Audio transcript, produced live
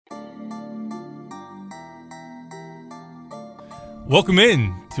Welcome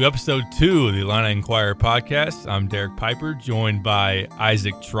in to episode 2 of the Illini Inquirer podcast. I'm Derek Piper, joined by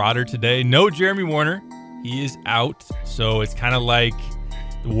Isaac Trotter today. No Jeremy Warner. He is out, so it's kind of like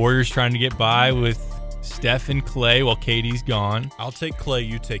the Warriors trying to get by with Steph and Clay while KD's gone. I'll take Clay,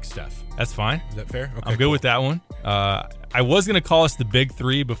 you take Steph. That's fine. Is that fair? Okay, I'm good with that one. I was going to call us the Big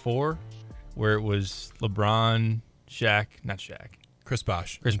Three before, where it was LeBron, Chris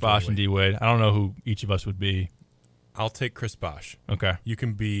Bosh. Chris Bosh and D-Wade. I don't know who each of us would be. I'll take Chris Bosh. Okay. You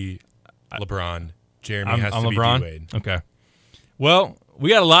can be LeBron. Jeremy I'm has to LeBron? be D-Wade. Okay. Well, we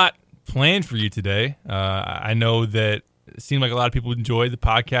got a lot planned for you today. I know that it seemed like a lot of people enjoyed the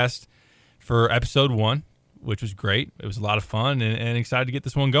podcast for episode 1, which was great. It was a lot of fun and excited to get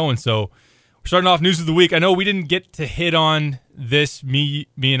this one going. So we're starting off news of the week. I know we didn't get to hit on this, me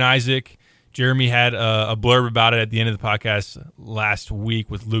and Isaac. Jeremy had a blurb about it at the end of the podcast last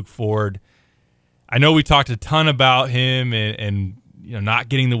week with Luke Ford. I know we talked a ton about him and you know, not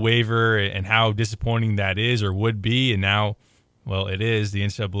getting the waiver and how disappointing that is or would be. And now, well, it is. The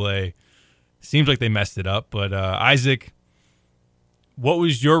NCAA seems like they messed it up. But Isaac, what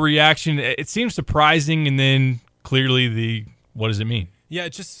was your reaction? It seems surprising, and then clearly what does it mean? Yeah,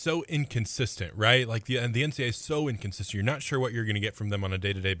 it's just so inconsistent, right? Like the NCAA is so inconsistent. You're not sure what you're going to get from them on a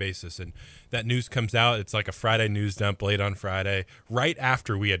day-to-day basis. And that news comes out. It's like a Friday news dump late on Friday, right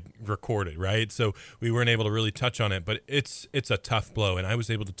after we had recorded, right? So we weren't able to really touch on it. But it's a tough blow. And I was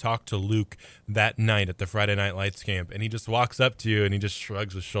able to talk to Luke that night at the Friday Night Lights camp. And he just walks up to you and he just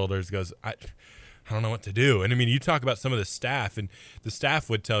shrugs his shoulders, goes, I don't know what to do. And I mean, you talk about some of the staff, and the staff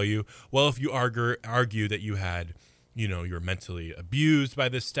would tell you, well, if you argue that you had, you know, you're mentally abused by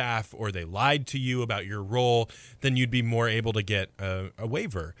the staff or they lied to you about your role, then you'd be more able to get a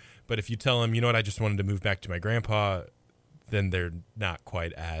waiver. But if you tell them, you know what, I just wanted to move back to my grandpa, then they're not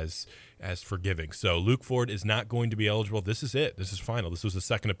quite as forgiving. So Luke Ford is not going to be eligible. This is it. This is final. This was the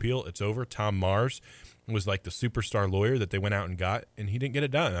second appeal. It's over. Tom Mars was like the superstar lawyer that they went out and got, and he didn't get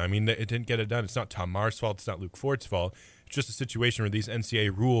it done. I mean, it didn't get it done. It's not Tom Mars' fault. It's not Luke Ford's fault. It's just a situation where these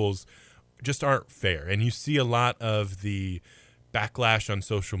NCAA rules just aren't fair. And you see a lot of the backlash on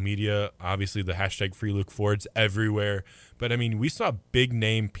social media. Obviously, the hashtag Free Luke Ford's everywhere. But, I mean, we saw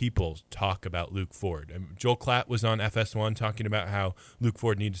big-name people talk about Luke Ford. Joel Klatt was on FS1 talking about how Luke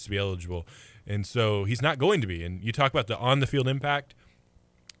Ford needs to be eligible. And so he's not going to be. And you talk about the on-the-field impact.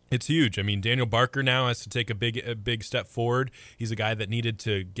 It's huge. I mean, Daniel Barker now has to take a big step forward. He's a guy that needed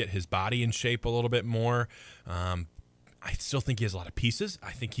to get his body in shape a little bit more. I still think he has a lot of pieces.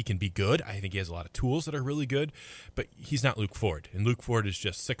 I think he can be good. I think he has a lot of tools that are really good, but he's not Luke Ford. And Luke Ford is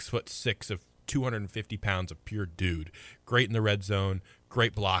just 6'6" of 250 pounds of pure dude. Great in the red zone,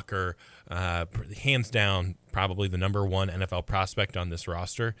 great blocker, hands down, probably the number 1 NFL prospect on this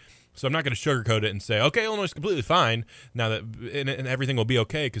roster. So I'm not going to sugarcoat it and say, okay, Illinois is completely fine now that and everything will be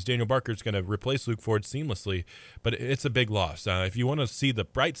okay because Daniel Barker is going to replace Luke Ford seamlessly. But it's a big loss. If you want to see the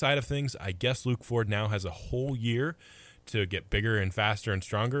bright side of things, I guess Luke Ford now has a whole year to get bigger and faster and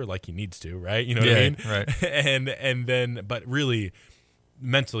stronger like he needs to, right? You know what I mean? Right. and then, but really,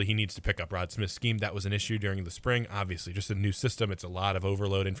 mentally, he needs to pick up Rod Smith's scheme. That was an issue during the spring. Obviously, just a new system. It's a lot of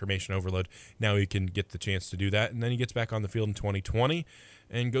overload, information overload. Now he can get the chance to do that, and then he gets back on the field in 2020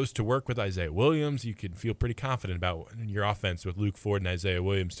 and goes to work with Isaiah Williams. You can feel pretty confident about your offense with Luke Ford and Isaiah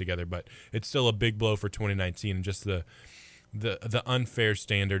Williams together, but it's still a big blow for 2019 and just the unfair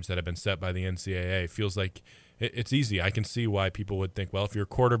standards that have been set by the NCAA. Feels like it's easy. I can see why people would think, well, if you're a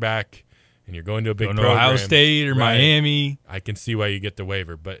quarterback and you're going to a big program, Ohio State or right, Miami, I can see why you get the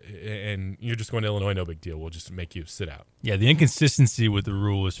waiver. And you're just going to Illinois, no big deal. We'll just make you sit out. Yeah, the inconsistency with the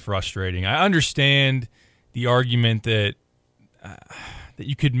rule is frustrating. I understand the argument that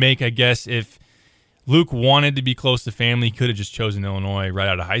you could make, I guess, if Luke wanted to be close to family, he could have just chosen Illinois right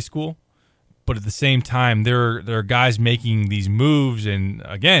out of high school. But at the same time, there are guys making these moves, and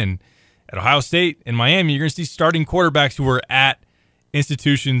again, at Ohio State and Miami, you're going to see starting quarterbacks who are at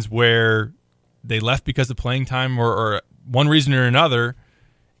institutions where they left because of playing time or one reason or another,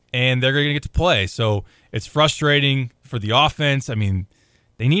 and they're going to get to play. So it's frustrating for the offense. I mean,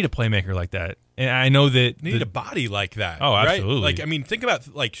 they need a playmaker like that. And I know that they need a body like that. Oh, absolutely. Right? Like, I mean, think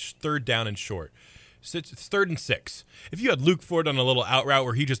about like third down and short. It's 3rd and 6. If you had Luke Ford on a little out route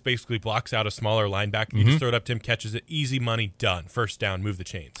where he just basically blocks out a smaller linebacker, you just throw it up to him, catches it, easy money, done. First down, move the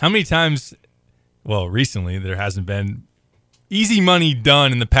chains. How many times, well, recently there hasn't been easy money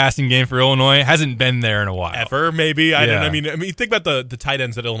done in the passing game for Illinois hasn't been there in a while. Ever, maybe. I Yeah. mean, think about the tight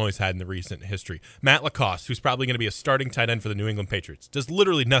ends that Illinois has had in the recent history. Matt Lacoste, who's probably going to be a starting tight end for the New England Patriots, does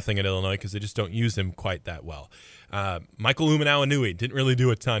literally nothing at Illinois because they just don't use him quite that well. Michael Lumanau-Anui didn't really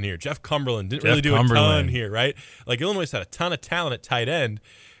do a ton here. Jeff Cumberland didn't really do a ton here, right? Like, Illinois has had a ton of talent at tight end.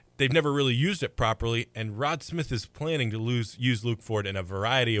 They've never really used it properly, and Rod Smith is planning to use Luke Ford in a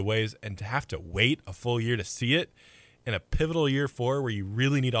variety of ways, and to have to wait a full year to see it in a pivotal year 4 where you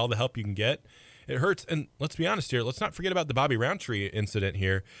really need all the help you can get, it hurts. And let's be honest here. Let's not forget about the Bobby Roundtree incident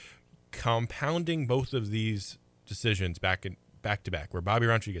here, compounding both of these decisions back to back, where Bobby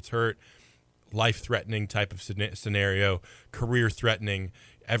Roundtree gets hurt, life-threatening type of scenario, career-threatening,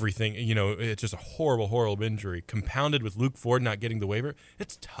 everything. It's just a horrible, horrible injury, compounded with Luke Ford not getting the waiver.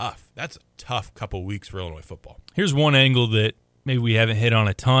 It's tough. That's a tough couple weeks for Illinois football. Here's one angle that maybe we haven't hit on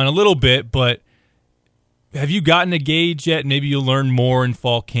a little bit, but have you gotten a gauge yet? Maybe you'll learn more in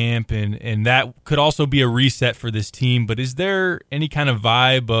fall camp, and that could also be a reset for this team. But is there any kind of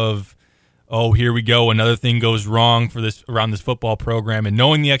vibe of, oh, here we go, another thing goes wrong around this football program, and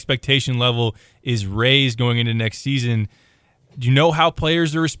knowing the expectation level is raised going into next season, do you know how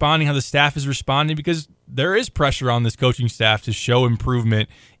players are responding, how the staff is responding? Because there is pressure on this coaching staff to show improvement,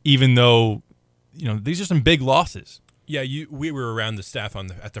 even though these are some big losses. Yeah, we were around the staff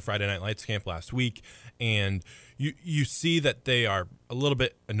at the Friday Night Lights camp last week, and you see that they are a little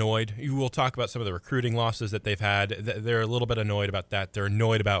bit annoyed. We'll talk about some of the recruiting losses that they've had. They're a little bit annoyed about that. They're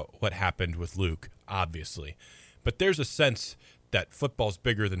annoyed about what happened with Luke, obviously. But there's a sense that football's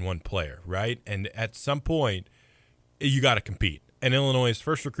bigger than one player, right? And at some point, you got to compete. And Illinois'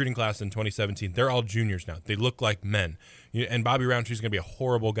 first recruiting class in 2017, they're all juniors now. They look like men. And Bobby Roundtree is going to be a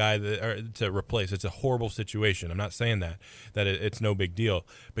horrible guy to replace. It's a horrible situation. I'm not saying that it's no big deal.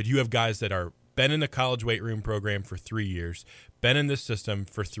 But you have guys that are been in the college weight room program for 3 years, been in this system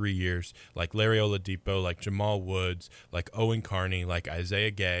for 3 years, like Larry Oladipo, like Jamal Woods, like Owen Carney, like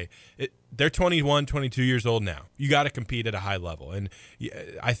Isaiah Gay. They're 21, 22 years old now. You got to compete at a high level. And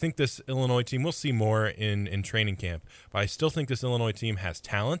I think this Illinois team, we'll see more in training camp, but I still think this Illinois team has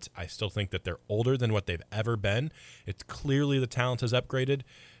talent. I still think that they're older than what they've ever been. It's clearly the talent has upgraded.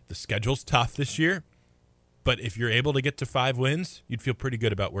 The schedule's tough this year. But if you're able to get to 5 wins, you'd feel pretty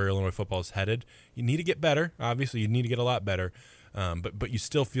good about where Illinois football is headed. You need to get better. Obviously, you need to get a lot better. But you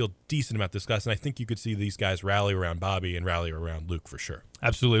still feel decent about this class. And I think you could see these guys rally around Bobby and rally around Luke for sure.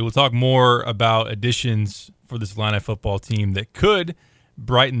 Absolutely. We'll talk more about additions for this Illini football team that could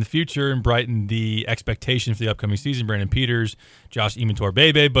brighten the future and brighten the expectation for the upcoming season. Brandon Peters, Josh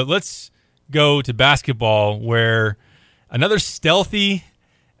Imatorbhebhe. But let's go to basketball, where another stealthy,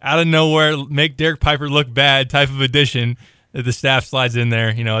 out of nowhere, make Derek Piper look bad type of addition that the staff slides in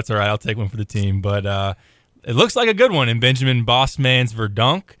there. It's all right. I'll take one for the team. But it looks like a good one in Benjamin Bosmans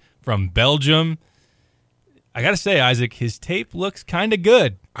Verdonk from Belgium. I got to say, Isaac, his tape looks kind of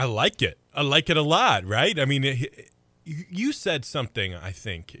good. I like it. I like it a lot, right? I mean, you said something, I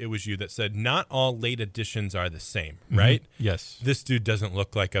think it was you, that said not all late additions are the same, right? Mm-hmm. Yes. This dude doesn't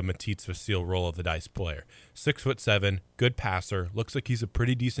look like a Matisse Vasile roll of the dice player. 6'7", good passer, looks like he's a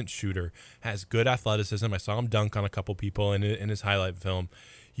pretty decent shooter, has good athleticism. I saw him dunk on a couple people in his highlight film.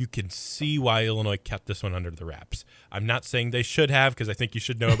 You can see why Illinois kept this one under the wraps. I'm not saying they should have, because I think you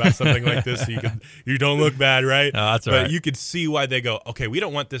should know about something like this so you don't look bad, right? No, that's all right. But you could see why they go, okay, we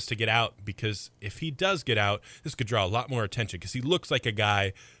don't want this to get out, because if he does get out, this could draw a lot more attention, because he looks like a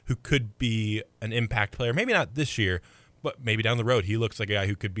guy who could be an impact player. Maybe not this year, but maybe down the road, he looks like a guy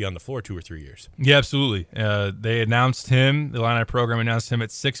who could be on the floor 2 or 3 years. Yeah, absolutely. They announced him, the Illini program announced him at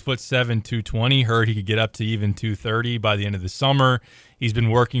 6'7", 220. Heard he could get up to even 230 by the end of the summer. He's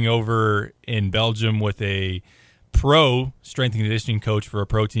been working over in Belgium with a pro strength and conditioning coach for a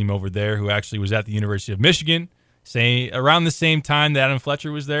pro team over there, who actually was at the University of Michigan, around the same time that Adam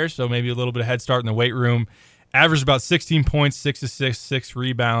Fletcher was there, so maybe a little bit of head start in the weight room. Averaged about 16 points, 6 assists, 6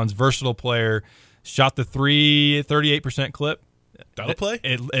 rebounds, versatile player. Shot the 38% clip. That'll play.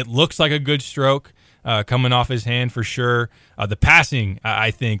 It looks like a good stroke coming off his hand for sure. The passing,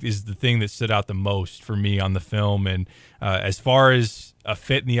 I think, is the thing that stood out the most for me on the film. And as far as a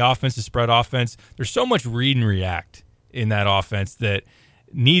fit in the offense, the spread offense, there's so much read and react in that offense that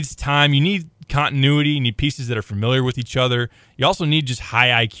needs time. You need continuity. You need pieces that are familiar with each other. You also need just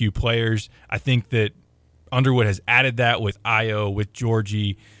high IQ players. I think that Underwood has added that with Ayo, with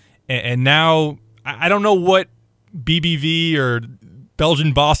Georgie. And now I don't know what BBV or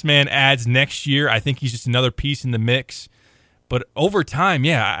Belgian boss man adds next year. I think he's just another piece in the mix. But over time,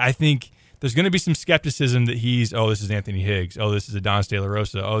 yeah, I think there's going to be some skepticism that this is Anthony Higgs. Oh, this is Adonis De La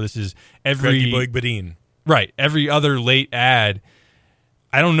Rosa. Oh, this is Frankie Boig-Badine. Right. Every other late ad.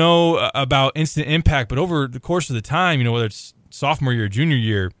 I don't know about instant impact, but over the course of the time, whether it's sophomore year or junior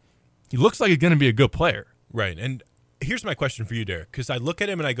year, he looks like he's going to be a good player. Right. And here's my question for you, Derek, because I look at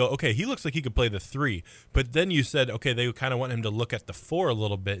him and I go, okay, he looks like he could play the 3. But then you said, okay, they kind of want him to look at the 4 a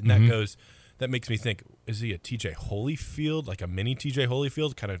little bit. And that makes me think, is he a TJ Holyfield, like a mini TJ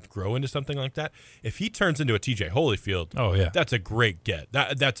Holyfield, kind of grow into something like that? If he turns into a TJ Holyfield, that's a great get.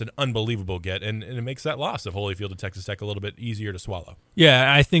 That's an unbelievable get, and it makes that loss of Holyfield to Texas Tech a little bit easier to swallow.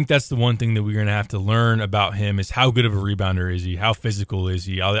 Yeah, I think that's the one thing that we're going to have to learn about him is how good of a rebounder is he? How physical is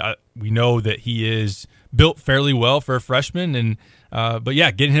he? We know that he is built fairly well for a freshman, but yeah,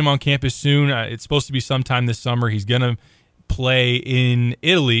 getting him on campus soon. It's supposed to be sometime this summer. He's going to play in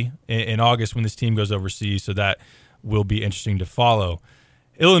Italy in August when this team goes overseas, so that will be interesting to follow.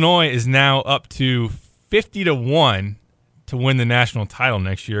 Illinois is now up to 50-1 to win the national title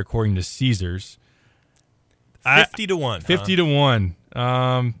next year, according to Caesars. 50-1.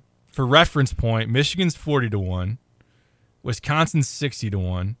 50-1. For reference point, Michigan's 40-1. Wisconsin's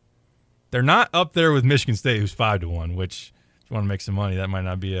 60-1. They're not up there with Michigan State, who's 5-1, which if you want to make some money, that might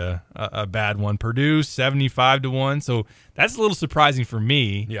not be a bad one. Purdue, 75-1. So that's a little surprising for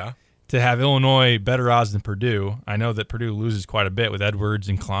me to have Illinois better odds than Purdue. I know that Purdue loses quite a bit with Edwards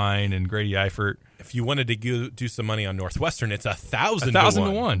and Klein and Grady Eifert. If you wanted to do some money on Northwestern, it's 1,000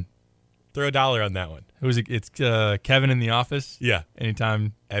 to 1. Throw $1 on that one. Who's it? It's Kevin in the office. Yeah.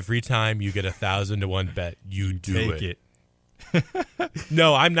 Every time you get 1,000 to 1 bet, you do take it.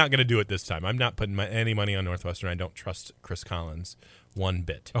 No, I'm not going to do it this time. I'm not putting any money on Northwestern. I don't trust Chris Collins one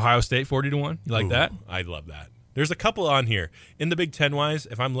bit. Ohio State 40-1. You like that? I love that. There's a couple on here in the Big Ten wise.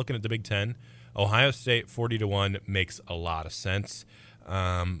 If I'm looking at the Big Ten, Ohio State 40-1 makes a lot of sense.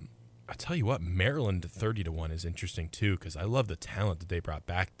 I tell you what, Maryland 30-1 is interesting too because I love the talent that they brought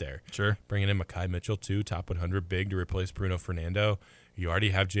back there. Sure, bringing in Mekhi Mitchell too, top 100 big to replace Bruno Fernando. You already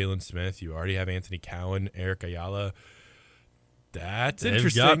have Jalen Smith. You already have Anthony Cowan, Eric Ayala. That's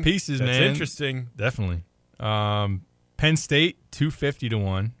interesting. Got pieces, That's man. Interesting. Definitely. Penn State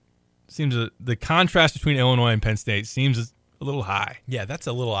 250-1. Seems the contrast between Illinois and Penn State seems a little high. Yeah, that's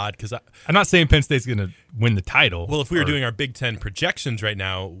a little odd because I'm not saying Penn State's going to win the title. Well, if we were doing our Big Ten projections right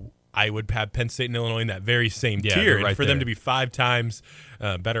now, I would have Penn State and Illinois in that very same tier. Right and for there. them to be 5 times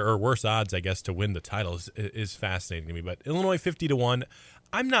better or worse odds, I guess, to win the title is fascinating to me. But Illinois 50-1,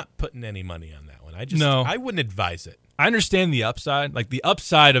 I'm not putting any money on that one. I wouldn't advise it. I understand the upside. Like the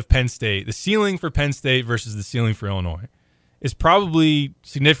upside of Penn State, the ceiling for Penn State versus the ceiling for Illinois is probably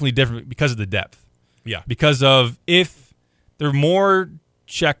significantly different because of the depth. Yeah. Because of if there are more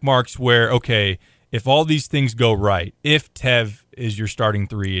check marks where, okay, if all these things go right, if Tev is your starting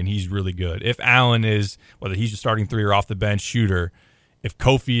 3 and he's really good, if Allen is, whether he's your starting 3 or off the bench shooter, if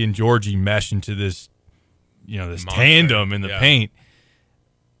Kofi and Georgie mesh into this, this tandem in the paint,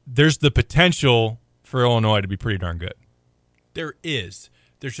 there's the potential for Illinois to be pretty darn good. There is.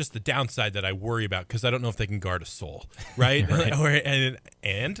 There's just the downside that I worry about because I don't know if they can guard a soul, right?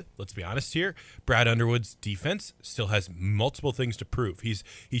 and let's be honest here, Brad Underwood's defense still has multiple things to prove. He's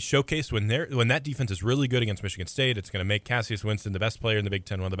showcased when that defense is really good against Michigan State, it's going to make Cassius Winston the best player in the Big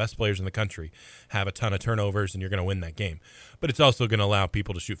Ten, one of the best players in the country, have a ton of turnovers, and you're going to win that game. But it's also going to allow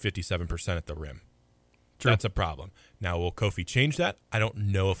people to shoot 57% at the rim. True. That's a problem. Now, will Kofi change that? I don't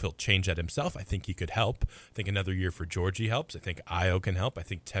know if he'll change that himself. I think he could help. I think another year for Georgie helps. I think Ayo can help. I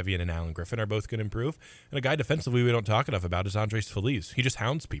think Tevian and Alan Griffin are both going to improve. And a guy defensively we don't talk enough about is Andres Feliz. He just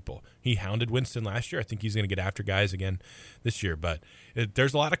hounds people. He hounded Winston last year. I think he's going to get after guys again this year. But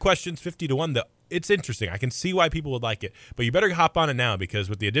there's a lot of questions, 50-1. It's interesting. I can see why people would like it. But you better hop on it now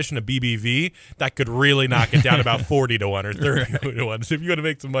because with the addition of BBV, that could really knock it down about 40-1 or 30-1. So if you want to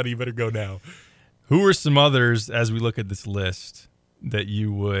make some money, you better go now. Who are some others, as we look at this list, that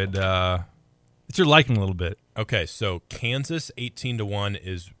you would that you're liking a little bit? Okay, so Kansas 18-1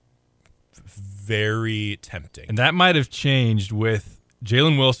 is very tempting, and that might have changed with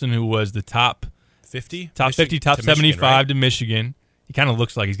Jalen Wilson, who was the top 50, top 75 Michigan, right? To Michigan. He kind of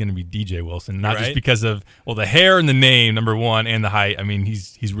looks like he's going to be DJ Wilson, not just because of the hair and the name, number one, and the height. I mean,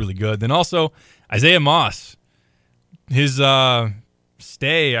 he's really good. Then also Isaiah Moss, his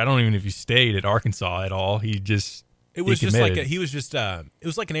stay. I don't even know if he stayed at Arkansas at all. It was like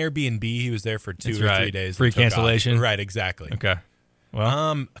an Airbnb. He was there for 2 or 3 days. Free cancellation. Right, exactly. Okay.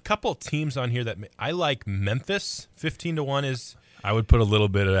 Well, a couple of teams on here that I like. Memphis 15-1 is. I would put a little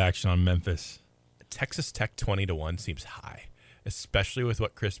bit of action on Memphis. Texas Tech 20-1 seems high, especially with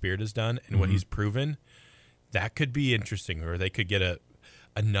what Chris Beard has done and what he's proven. That could be interesting, or they could get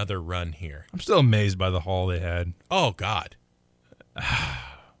another run here. I'm still amazed by the haul they had. Oh God.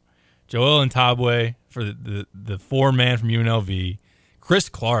 Joel Ntambwe for the four-man from UNLV. Chris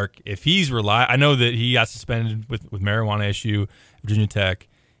Clark, if he's I know that he got suspended with marijuana issue at Virginia Tech.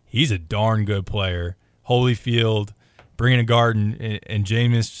 He's a darn good player. Holyfield, bringing a guard, and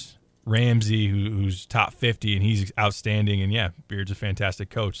Jameis Ramsey, who's top 50, and he's outstanding. And, yeah, Beard's a fantastic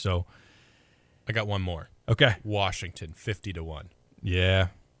coach. So I got one more. Okay. Washington, 50-1. Yeah.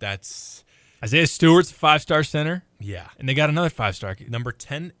 That's Isaiah Stewart's a 5-star center. Yeah. And they got another 5-star. Number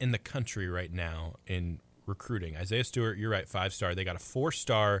 10 in the country right now in recruiting. Isaiah Stewart, you're right, 5-star. They got a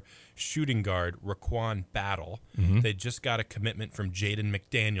 4-star shooting guard, Raquan Battle. Mm-hmm. They just got a commitment from Jaden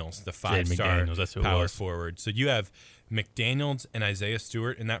McDaniels, the 5-star power forward. So you have McDaniels and Isaiah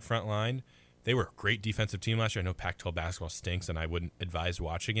Stewart in that front line. They were a great defensive team last year. I know Pac-12 basketball stinks, and I wouldn't advise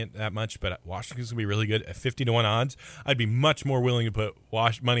watching it that much, but Washington's going to be really good. At 50-1 odds, I'd be much more willing to put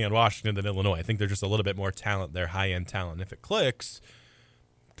money on Washington than Illinois. I think they're just a little bit more talent. They're high-end talent. And if it clicks,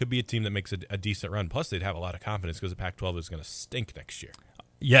 could be a team that makes a decent run. Plus, they'd have a lot of confidence because the Pac-12 is going to stink next year.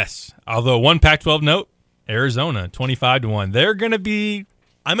 Yes. Although one Pac-12 note, Arizona, 25-1. They're going to be...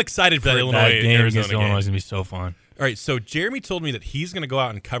 I'm excited for that Illinois game against Illinois is going to be so fun. All right, so Jeremy told me that he's going to go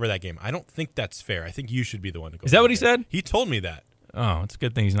out and cover that game. I don't think that's fair. I think you should be the one to go. Is that what he said? He told me that. Oh, it's a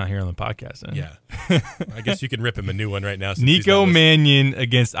good thing he's not here on the podcast then. Yeah. I guess you can rip him a new one right now. Nico Mannion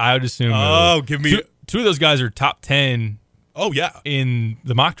against Ayo Dosunmu. Oh, give me... Two of those guys are top 10 yeah, in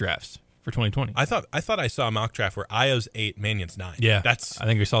the mock drafts for 2020. I thought I saw a mock draft where Ayo's 8, Mannion's 9. Yeah, I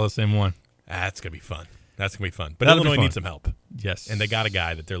think we saw the same one. That's going to be fun. That's going to be fun. But Illinois needs some help. Yes. And they got a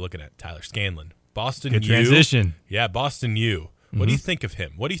guy that they're looking at, Tyler Scanlon. Boston Good U. transition. Yeah, Boston U. What do you think of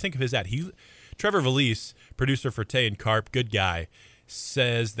him? What do you think of his ad? Trevor Valise, producer for Tay and Carp, good guy,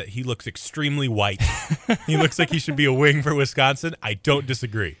 says that he looks extremely white. He looks like he should be a wing for Wisconsin. I don't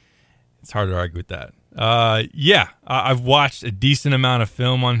disagree. It's hard to argue with that. I've watched a decent amount of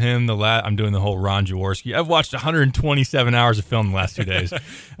film on him. I'm doing the whole Ron Jaworski. I've watched 127 hours of film the last 2 days,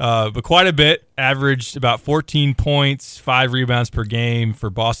 but quite a bit. Averaged about 14 points, 5 rebounds per game for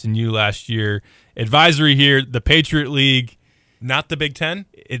Boston U last year. Advisory here: the Patriot League, not the Big Ten.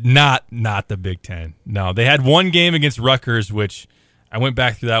 Not the Big Ten. No, they had one game against Rutgers, which I went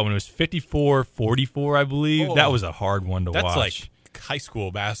back through that one. It was 54-44, I believe. Oh, that was a hard one to watch. That's like high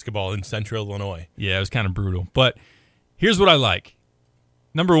school basketball in Central Illinois. Yeah, it was kind of brutal. But here's what I like.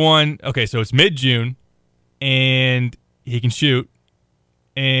 Number one, okay, so it's mid-June, and he can shoot,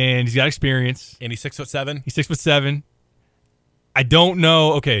 and he's got experience. And he's 6'7". He's 6'7". I don't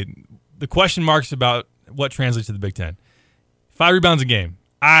know. Okay, the question marks about what translates to the Big Ten. 5 rebounds a game.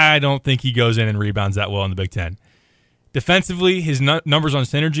 I don't think he goes in and rebounds that well in the Big Ten. Defensively, his numbers on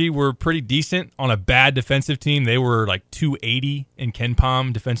synergy were pretty decent. On a bad defensive team, they were like 280 in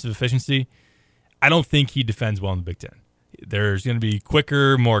KenPom defensive efficiency. I don't think he defends well in the Big Ten. There's going to be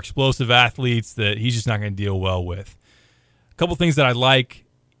quicker, more explosive athletes that he's just not going to deal well with. A couple things that I like.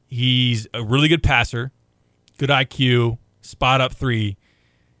 He's a really good passer, good IQ, spot up 3,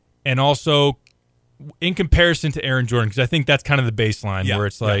 and also in comparison to Aaron Jordan, because I think that's kind of the baseline where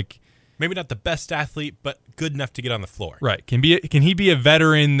it's like, maybe not the best athlete, but good enough to get on the floor. Right. Can he be a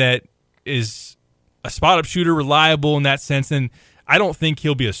veteran that is a spot-up shooter, reliable in that sense? And I don't think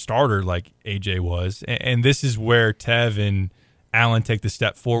he'll be a starter like AJ was. And this is where Tev and Allen take the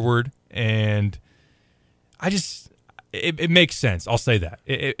step forward. And it makes sense. I'll say that.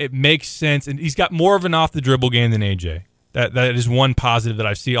 It makes sense. And he's got more of an off-the-dribble game than AJ. That is one positive that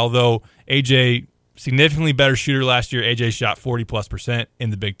I see. Although AJ, significantly better shooter last year. AJ shot 40+%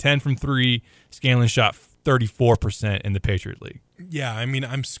 in the Big Ten from 3. Scanlon shot 34% in the Patriot League. Yeah, I mean,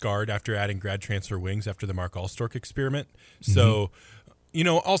 I'm scarred after adding grad transfer wings after the Mark Allstork experiment. So,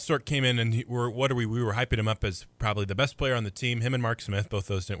 Allstork came in and we were hyping him up as probably the best player on the team. Him and Mark Smith, both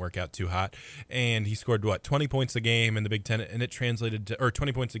those didn't work out too hot. And he scored, 20 points a game in the Big Ten, and it translated to, or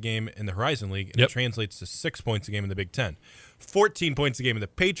 20 points a game in the Horizon League, and it translates to 6 points a game in the Big Ten. 14 points a game in the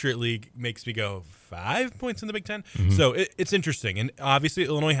Patriot League makes me go 5 points in the Big Ten. So it's interesting. And obviously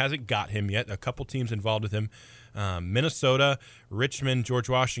Illinois hasn't got him yet. A couple teams involved with him. Minnesota, Richmond, George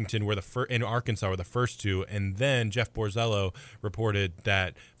Washington were and Arkansas were the first two. And then Jeff Borzello reported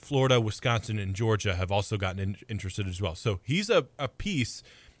that Florida, Wisconsin, and Georgia have also gotten interested as well. So he's a piece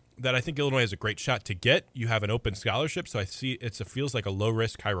that I think Illinois has a great shot to get. You have an open scholarship, so I see it feels like a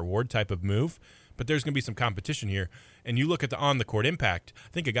low-risk, high-reward type of move. But there's going to be some competition here. And you look at the on-the-court impact, I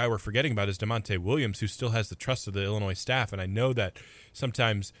think a guy we're forgetting about is DeMonte Williams, who still has the trust of the Illinois staff. And I know that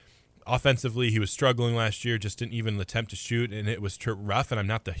sometimes offensively he was struggling last year, just didn't even attempt to shoot, and it was rough. And I'm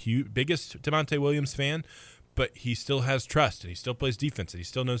not the biggest DeMonte Williams fan, but he still has trust, and he still plays defense, and he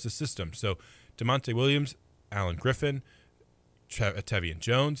still knows the system. So DeMonte Williams, Alan Griffin, Tevian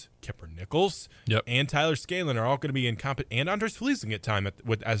Jones, Kipper Nichols, Yep. and Tyler Scanlon are all going to be and Andres Feliz can get time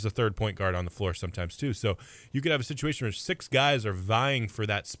as the third point guard on the floor sometimes too. So you could have a situation where 6 guys are vying for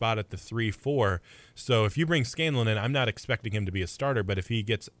that spot at the 3-4. So if you bring Scanlon in, I'm not expecting him to be a starter, but if he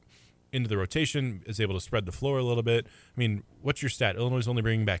gets into the rotation, is able to spread the floor a little bit. I mean, what's your stat? Illinois is only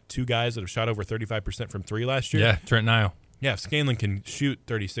bringing back 2 guys that have shot over 35% from 3 last year. Yeah, Trent Nile. Yeah, if Scanlon can shoot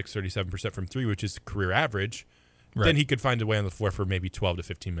 36, 37% from 3, which is career average, Right. then he could find a way on the floor for maybe 12 to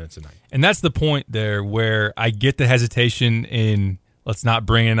 15 minutes a night. And that's the point there where I get the hesitation in let's not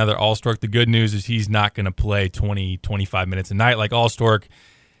bring in another All-Stork. The good news is he's not going to play 20, 25 minutes a night like All-Stork.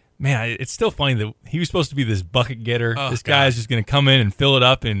 Man, it's still funny that he was supposed to be this bucket getter. Oh, this guy is just going to come in and fill it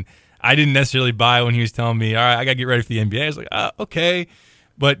up, and I didn't necessarily buy when he was telling me, all right, I got to get ready for the NBA. I was like, okay.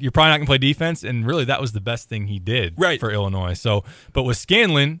 But you're probably not going to play defense, and really that was the best thing he did for Illinois. So, but with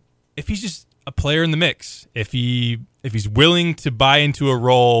Scanlon, if he's just a player in the mix, if he's willing to buy into a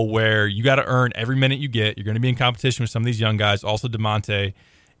role where you got to earn every minute you get, you're going to be in competition with some of these young guys, also DeMonte,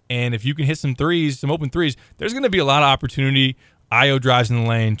 and if you can hit some threes, some open threes, there's going to be a lot of opportunity. Io drives in the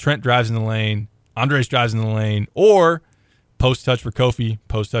lane, Trent drives in the lane, Andres drives in the lane, or post touch for Kofi,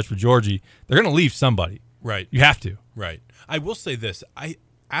 post touch for Georgie. They're going to leave somebody. Right. You have to. Right. I will say this.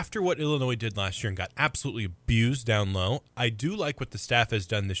 After what Illinois did last year and got absolutely abused down low, I do like what the staff has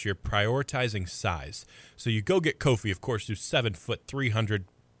done this year, prioritizing size. So you go get Kofi, of course, who's 7 foot, 300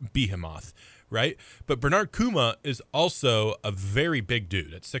 behemoth, right? But Bernard Kuma is also a very big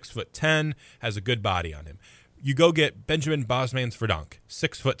dude at 6'10", has a good body on him. You go get Benjamin Bosmans-Verdonk,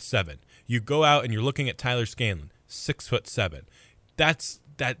 6'7". You go out and you're looking at Tyler Scanlon, 6'7".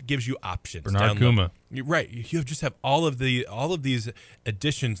 That gives you options. Bernard Kuma. Right. You just have all of these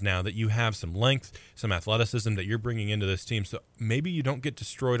additions now that you have some length, some athleticism that you're bringing into this team. So maybe you don't get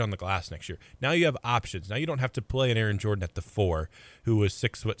destroyed on the glass next year. Now you have options. Now you don't have to play an Aaron Jordan at the 4 who was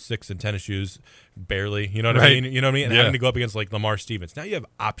 6'6" in tennis shoes, barely. You know what I mean? You know what I mean? And having to go up against like Lamar Stevens. Now you have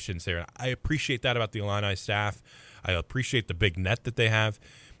options there. I appreciate that about the Illini staff. I appreciate the big net that they have.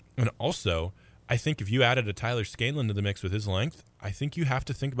 And also, I think if you added a Tyler Scanlon to the mix with his length, I think you have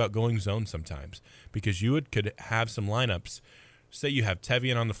to think about going zone sometimes because you could have some lineups. Say you have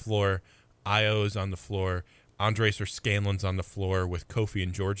Tevian on the floor, Io's on the floor, Andres or Scanlon's on the floor with Kofi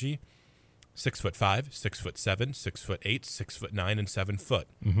and Georgie. 6'5", 6'7", 6'8", 6'9", and 7 foot.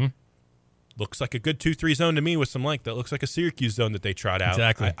 Mm-hmm. Looks like a good 2-3 zone to me with some length. That looks like a Syracuse zone that they trot out.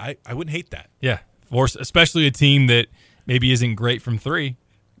 Exactly. I wouldn't hate that. Yeah, especially a team that maybe isn't great from 3.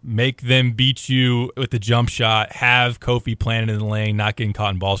 Make them beat you with the jump shot, have Kofi planted in the lane, not getting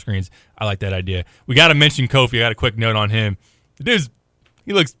caught in ball screens. I like that idea. We got to mention Kofi. I got a quick note on him. The dude's,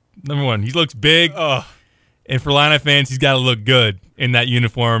 he looks, number one, he looks big. And for Illini fans, he's got to look good in that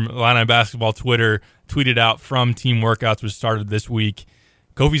uniform. Illini basketball Twitter tweeted out from team workouts, which started this week.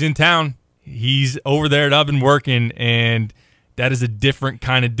 Kofi's in town. He's over there at Ubben working, and that is a different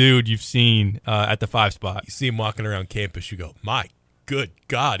kind of dude you've seen at the 5 spot. You see him walking around campus, you go, my good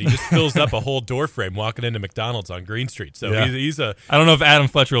God, he just fills up a whole door frame walking into McDonald's on Green Street. So yeah. he's a. I don't know if Adam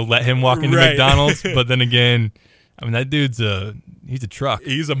Fletcher will let him walk into McDonald's, but then again, I mean that dude's he's a truck.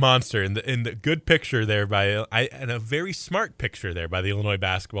 He's a monster. And the good picture there and a very smart picture there by the Illinois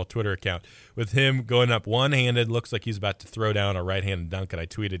basketball Twitter account with him going up one-handed, looks like he's about to throw down a right-handed dunk. And I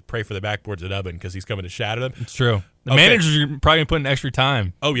tweeted, "Pray for the backboards at Ubben because he's coming to shatter them." It's true. The managers are probably gonna put in extra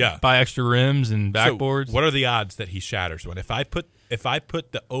time. Oh yeah, buy extra rims and backboards. So what are the odds that he shatters one? If I put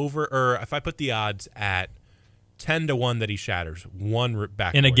the odds at 10-1 that he shatters one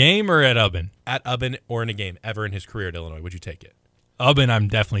backboard in a game or at Ubben? At Ubben or in a game ever in his career at Illinois, would you take it? Ubben, I'm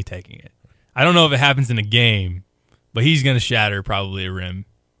definitely taking it. I don't know if it happens in a game, but he's going to shatter probably a rim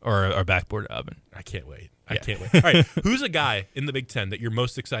or a backboard at Ubben. I can't wait. I can't wait. All right, who's a guy in the Big Ten that you're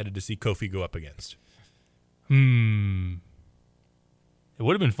most excited to see Kofi go up against? It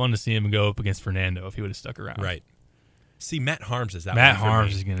would have been fun to see him go up against Fernando if he would have stuck around. Right. See, Matt Harms is that Matt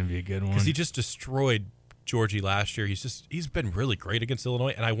Harms is going to be a good one. Because he just destroyed Georgie last year. He's been really great against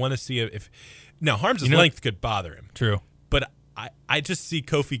Illinois, and I want to see if now Harms' length could bother him. True. But I just see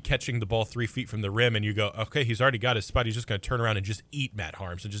Kofi catching the ball 3 feet from the rim, and you go, okay, he's already got his spot. He's just going to turn around and just eat Matt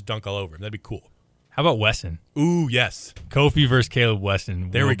Harms and just dunk all over him. That'd be cool. How about Wesson? Ooh, yes. Kofi versus Caleb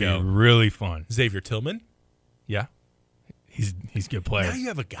Wesson. There we go. Really fun. Xavier Tillman? Yeah. He's a good player. Now you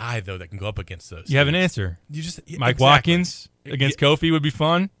have a guy, though, that can go up against those. You have an answer. Mike exactly. Watkins against Kofi would be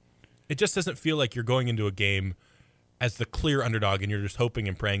fun. It just doesn't feel like you're going into a game as the clear underdog and you're just hoping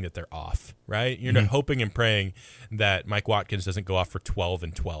and praying that they're off, right? You're not hoping and praying that Mike Watkins doesn't go off for 12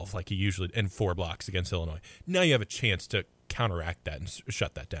 and 12 like he usually and 4 blocks against Illinois. Now you have a chance to counteract that and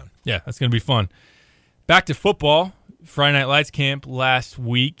shut that down. Yeah, that's going to be fun. Back to football. Friday Night Lights camp last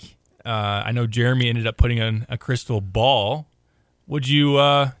week. I know Jeremy ended up putting on a crystal ball. Would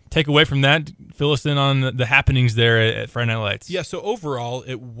you take away from that? Fill us in on the happenings there at Friday Night Lights. Yeah, so overall,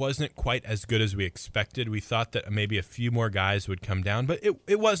 it wasn't quite as good as we expected. We thought that maybe a few more guys would come down, but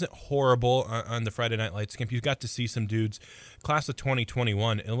it wasn't horrible on the Friday Night Lights camp. You got to see some dudes. Class of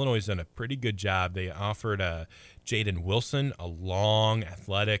 2021, Illinois has done a pretty good job. They offered Jaden Wilson, a long,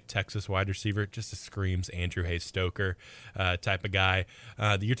 athletic Texas wide receiver, just screams Andrew Hayes Stoker type of guy.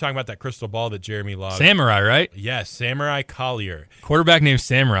 You're talking about that crystal ball that Jeremy logged. Samurai, right? Yes, Samurai Collier. Quarterback named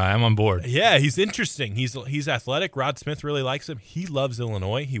Samurai. I'm on board. Yeah, he's interesting. He's athletic. Rod Smith really likes him. He loves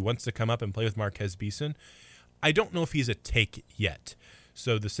Illinois. He wants to come up and play with Marquez Beeson. I don't know if he's a take yet.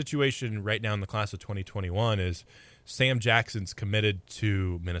 So the situation right now in the class of 2021 is Sam Jackson's committed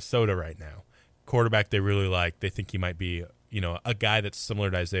to Minnesota right now. Quarterback they really like. They think he might be, a guy that's similar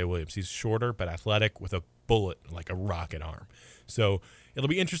to Isaiah Williams. He's shorter but athletic with a bullet, like a rocket arm. So it'll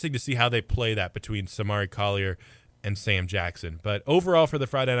be interesting to see how they play that between Samari Collier and Sam Jackson. But overall for the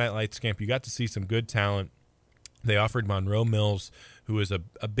Friday Night Lights camp, you got to see some good talent. They offered Monroe Mills, who is a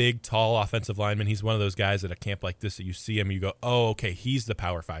big, tall offensive lineman. He's one of those guys at a camp like this that you see him, you go, oh, okay, he's the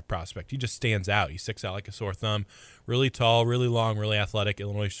Power 5 prospect. He just stands out. He sticks out like a sore thumb. Really tall, really long, really athletic.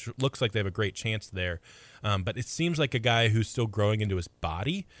 Illinois looks like they have a great chance there. But it seems like a guy who's still growing into his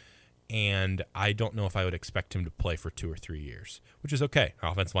body, and I don't know if I would expect him to play for 2 or 3 years, which is okay.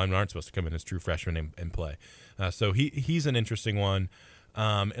 Offensive linemen aren't supposed to come in as true freshmen and play. So he's an interesting one.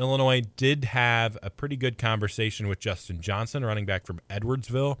 Illinois did have a pretty good conversation with Justin Johnson, running back from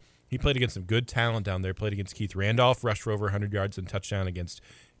Edwardsville. He played against some good talent down there, played against Keith Randolph, rushed for over 100 yards and touchdown against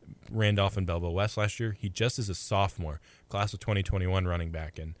Randolph and Belleville West last year. He just is a sophomore, class of 2021 running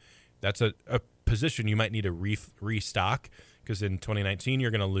back, and that's a position you might need to restock because in 2019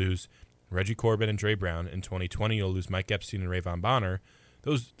 you're going to lose Reggie Corbin and Dre Brown. In 2020 you'll lose Mike Epstein and Rayvon Bonner.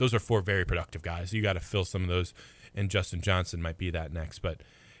 Those are 4 very productive guys. You got to fill some of those, and Justin Johnson might be that next. But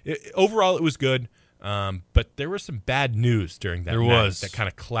overall, it was good. But there was some bad news during that night that kind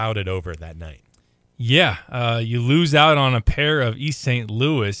of clouded over that night. Yeah, you lose out on a pair of East St.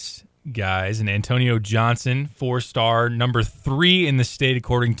 Louis guys, and Antonio Johnson, 4-star, number 3 in the state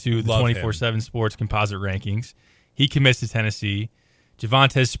according to the 24/7 Sports composite rankings. He commits to Tennessee.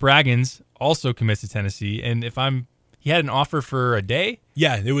 Javontes Spraggins also commits to Tennessee, and he had an offer for a day?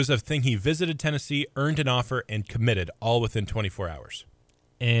 Yeah, it was a thing. He visited Tennessee, earned an offer, and committed all within 24 hours.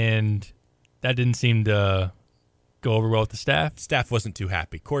 And that didn't seem to go over well with the staff? Staff wasn't too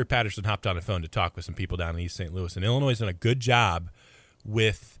happy. Corey Patterson hopped on the phone to talk with some people down in East St. Louis, and Illinois has done a good job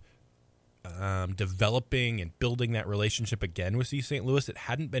with developing and building that relationship again with East St. Louis. It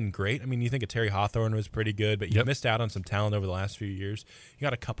hadn't been great. I mean, you think of Terry Hawthorne was pretty good, but you missed out on some talent over the last few years. You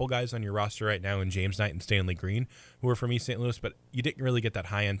got a couple guys on your roster right now in James Knight and Stanley Green who are from East St. Louis, but you didn't really get that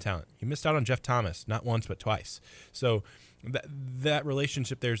high-end talent. You missed out on Jeff Thomas, not once but twice. So that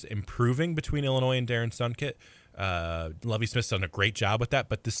relationship there's improving between Illinois and Darren Sunkett. Lovie Smith's done a great job with that,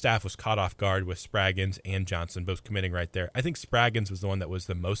 but the staff was caught off guard with Spraggins and Johnson both committing right there. I think Spraggins was the one that was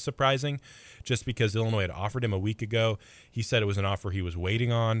the most surprising just because Illinois had offered him a week ago. He said it was an offer he was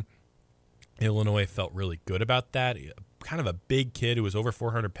waiting on. Illinois felt really good about that. Kind of a big kid who was over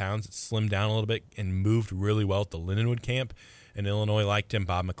 400 pounds, slimmed down a little bit and moved really well at the Lindenwood camp. And Illinois liked him.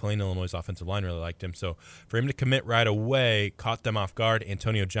 Bob McLean, Illinois' offensive line, really liked him. So for him to commit right away caught them off guard.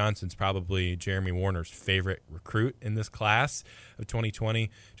 Antonio Johnson's probably Jeremy Warner's favorite recruit in this class of 2020.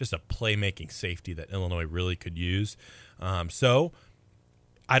 Just a playmaking safety that Illinois really could use. So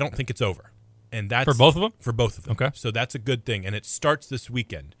I don't think it's over. And that's for both of them? For both of them. Okay. So that's a good thing. And it starts this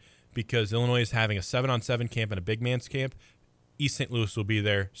weekend because Illinois is having a 7-on-7 camp and a big man's camp. East St. Louis will be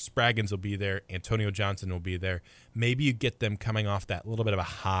there. Spraggins will be there. Antonio Johnson will be there. Maybe you get them coming off that little bit of a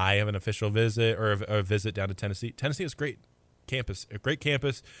high of an official visit or a visit down to Tennessee. Tennessee has a great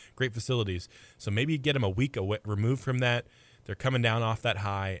campus, great facilities. So maybe you get them a week removed from that. They're coming down off that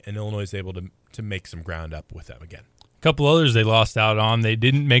high, and Illinois is able to make some ground up with them again. A couple others they lost out on. They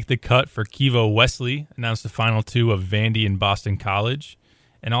didn't make the cut for Kevo Wesley, announced the final 2 of Vandy and Boston College.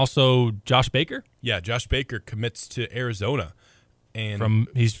 And also Josh Baker. Yeah, Josh Baker commits to Arizona. And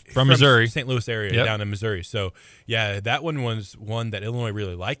he's from Missouri. St. Louis area, down in Missouri. So, yeah, that one was one that Illinois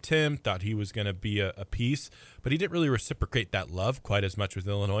really liked him, thought he was going to be a piece, but he didn't really reciprocate that love quite as much with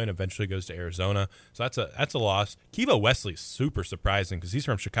Illinois and eventually goes to Arizona. So that's a loss. Kevo Wesley's super surprising because he's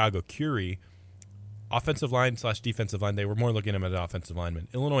from Chicago Curie. Offensive line / defensive line, they were more looking at him as an offensive lineman.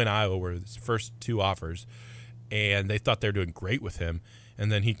 Illinois and Iowa were his first 2 offers, and they thought they were doing great with him.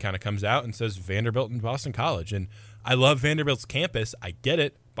 And then he kind of comes out and says Vanderbilt and Boston College. And I love Vanderbilt's campus. I get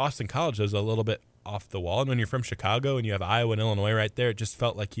it. Boston College is a little bit off the wall. And when you're from Chicago and you have Iowa and Illinois right there, it just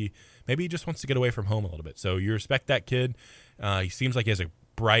felt like he just wants to get away from home a little bit. So you respect that kid. He seems like he has a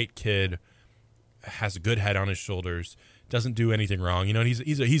bright kid, has a good head on his shoulders, doesn't do anything wrong. You know,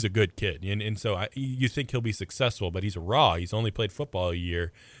 he's a good kid. And so you think he'll be successful, but he's raw. He's only played football a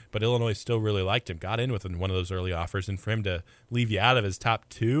year, but Illinois still really liked him, got in with one of those early offers. And for him to leave you out of his top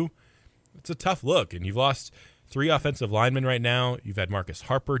 2, it's a tough look. And you've lost 3 offensive linemen right now. You've had Marcus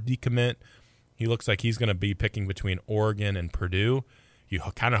Harper decommit. He looks like he's going to be picking between Oregon and Purdue. You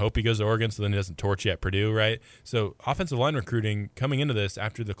kind of hope he goes to Oregon so then he doesn't torch you at Purdue, right? So offensive line recruiting coming into this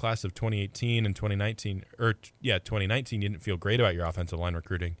after the class of 2018 and 2019, 2019, you didn't feel great about your offensive line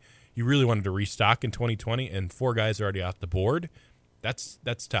recruiting. You really wanted to restock in 2020, and 4 guys are already off the board. That's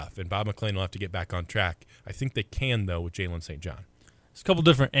tough, and Bob McClain will have to get back on track. I think they can, though, with Jalen St. John. There's a couple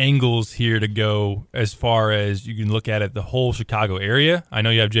different angles here to go as far as you can look at it, the whole Chicago area. I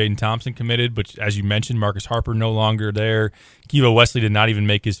know you have Jaden Thompson committed, but as you mentioned, Marcus Harper no longer there. Kiva Wesley did not even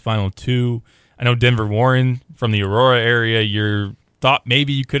make his final 2. I know Denver Warren from the Aurora area, you thought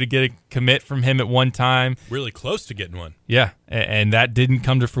maybe you could get a commit from him at one time. Really close to getting one. Yeah, and that didn't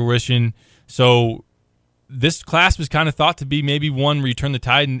come to fruition. So this class was kind of thought to be maybe one where you turn the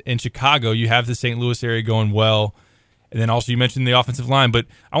tide in Chicago. You have the St. Louis area going well. And then also you mentioned the offensive line, but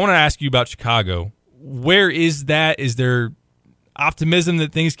I want to ask you about Chicago. Where is that? Is there optimism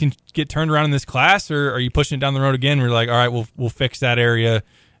that things can get turned around in this class, or are you pushing it down the road again? We're like, all right, we'll fix that area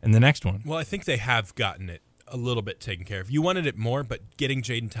in the next one. Well, I think they have gotten it a little bit taken care of. You wanted it more, but getting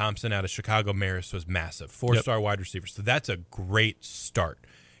Jaden Thompson out of Chicago Marist was massive. 4-star wide receiver. So that's a great start.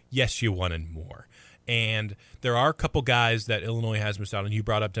 Yes, you wanted more. And there are a couple guys that Illinois has missed out on. You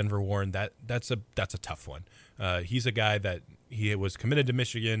brought up Denver Warren. That's a tough one. He's a guy that he was committed to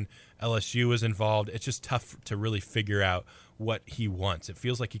Michigan. LSU was involved. It's just tough to really figure out what he wants. It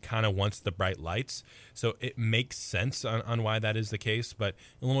feels like he kind of wants the bright lights. So it makes sense on why that is the case. But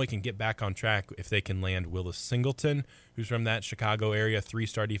Illinois can get back on track if they can land Willis Singleton, who's from that Chicago area,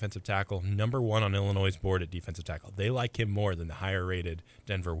 3-star defensive tackle, number 1 on Illinois' board at defensive tackle. They like him more than the higher-rated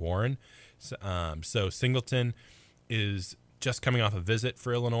Denver Warren. So Singleton is just coming off a visit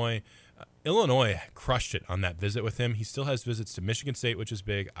for Illinois. Illinois crushed it on that visit with him. He still has visits to Michigan State, which is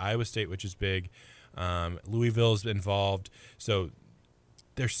big, Iowa State, which is big. Louisville's involved. So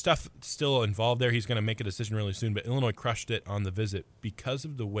there's stuff still involved there. He's going to make a decision really soon, but Illinois crushed it on the visit because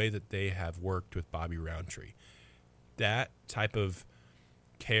of the way that they have worked with Bobby Roundtree. That type of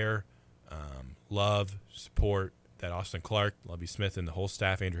care, love, support that Austin Clark, Lovie Smith, and the whole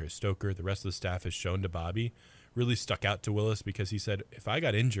staff, Andrew Stoker, the rest of the staff has shown to Bobby really stuck out to Willis because he said, if I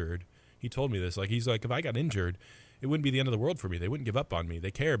got injured, he told me this, he's like, if I got injured, it wouldn't be the end of the world for me. They wouldn't give up on me.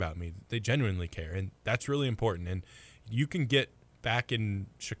 They care about me. They genuinely care, and that's really important. And you can get back in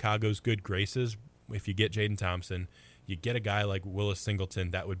Chicago's good graces if you get Jaden Thompson. You get a guy like Willis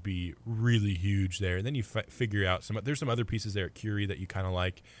Singleton, that would be really huge there. And then you figure out there's some other pieces there at Curie that you kind of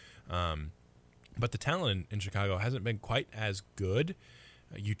like. But the talent in Chicago hasn't been quite as good.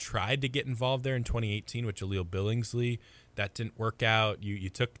 You tried to get involved there in 2018 with Jaleel Billingsley. That didn't work out. You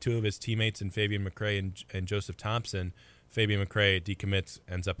took 2 of his teammates in Fabian McRae and Joseph Thompson. Fabian McRae decommits,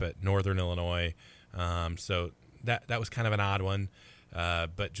 ends up at Northern Illinois. So that was kind of an odd one.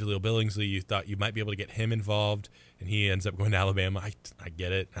 But Jaleel Billingsley, you thought you might be able to get him involved, and he ends up going to Alabama. I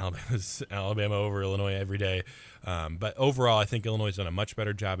get it. Alabama over Illinois every day. But overall, I think Illinois has done a much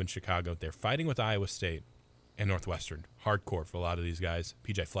better job in Chicago. They're fighting with Iowa State and Northwestern. Hardcore for a lot of these guys.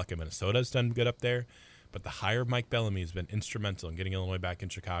 P.J. Fleck in Minnesota has done good up there. But the hire of Mike Bellamy has been instrumental in getting Illinois back in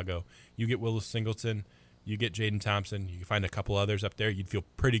Chicago. You get Willis Singleton, you get Jaden Thompson, you can find a couple others up there. You'd feel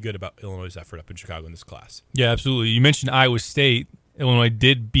pretty good about Illinois' effort up in Chicago in this class. Yeah, absolutely. You mentioned Iowa State. Illinois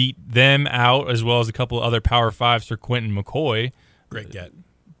did beat them out, as well as a couple of other Power Fives for Quentin McCoy. Great get.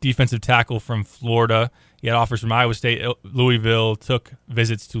 Defensive tackle from Florida. He had offers from Iowa State, Louisville, took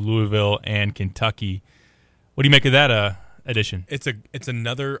visits to Louisville and Kentucky. What do you make of that addition? It's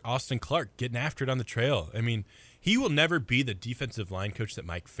another Austin Clark getting after it on the trail. I mean, he will never be the defensive line coach that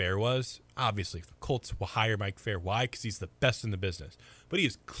Mike Fair was. Obviously, the Colts will hire Mike Fair. Why? Because he's the best in the business. But he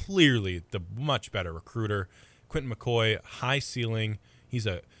is clearly the much better recruiter. Quentin McCoy, high ceiling. He's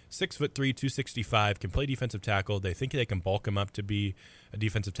a 6'3", 265, can play defensive tackle. They think they can bulk him up to be a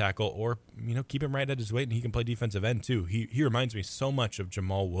defensive tackle, or keep him right at his weight, and he can play defensive end too. He reminds me so much of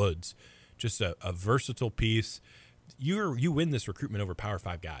Jamal Woods, just a versatile piece. You win this recruitment over Power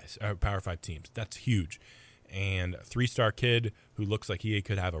 5 guys, Power 5 teams. That's huge. And a 3-star kid who looks like he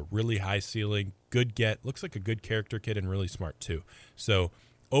could have a really high ceiling, good get, looks like a good character kid and really smart too. So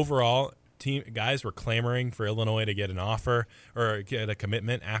overall, guys were clamoring for Illinois to get an offer or get a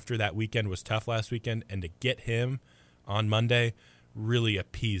commitment after that weekend was tough last weekend, and to get him on Monday really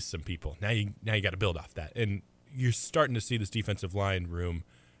appeased some people. Now you got to build off that, and you're starting to see this defensive line room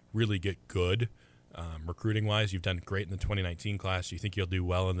really get good. Recruiting wise, you've done great in the 2019 class. You think you'll do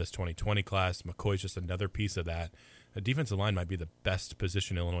well in this 2020 class. McCoy's just another piece of that. The defensive line might be the best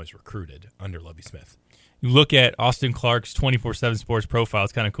position Illinois has recruited under Lovie Smith. You look at Austin Clark's 24/7 Sports profile.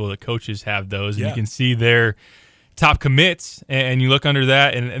 It's kind of cool that coaches have those, and Yeah. you can see their top commits. And you look under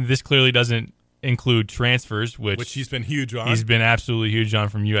that, and this clearly doesn't include transfers, which he's been huge on. he's been absolutely huge on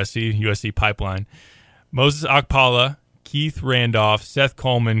from USC Pipeline. Moses Akpala, Keith Randolph, Seth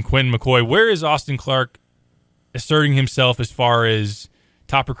Coleman, Quentin McCoy. Where is Austin Clark asserting himself as far as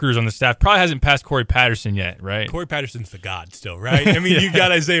top recruiters on the staff? Probably hasn't passed Corey Patterson yet, right? Corey Patterson's the god still, right? I mean, you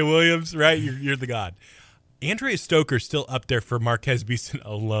got Isaiah Williams, right? You're the god. Andrea Stoker's still up there for Marquez Beeson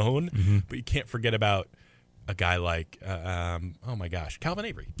alone, but you can't forget about a guy like, oh my gosh, Calvin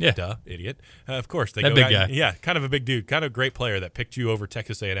Avery. Yeah. Duh, idiot. Of course. That big guy. Yeah, kind of a big dude, kind of a great player that picked you over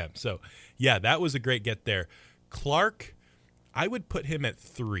Texas A&M. So, yeah, that was a great get there. Clark, I would put him at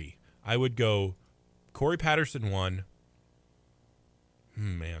 3. I would go Corey Patterson 1.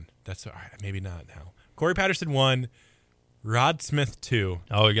 Man, that's all right, maybe not now. Corey Patterson 1, Rod Smith 2.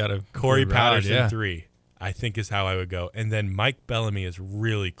 Oh, we got a Corey Patterson yeah. 3, I think is how I would go. And then Mike Bellamy is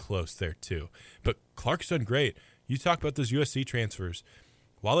really close there too. But Clark's done great. You talk about those USC transfers.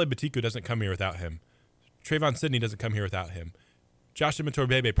 Wale Batiku doesn't come here without him. Trayvon Sidney doesn't come here without him. Josh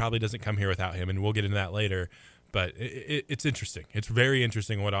Imatorbhebhe probably doesn't come here without him, and we'll get into that later. But it's interesting. It's very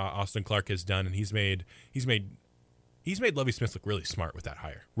interesting what Austin Clark has done, and he's made Lovie Smith look really smart with that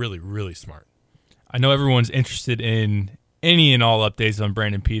hire. Really, really smart. I know everyone's interested in any and all updates on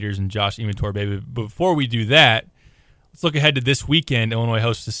Brandon Peters and Josh Imatorbhebhe. But before we do that, let's look ahead to this weekend. Illinois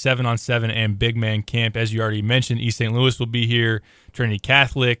hosts a 7-on-7 and big man camp. As you already mentioned, East St. Louis will be here, Trinity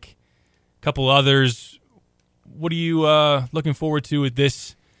Catholic, a couple others. What are you looking forward to with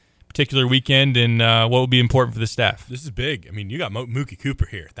this particular weekend, and what will be important for the staff? This is big. I mean, you got Mookie Cooper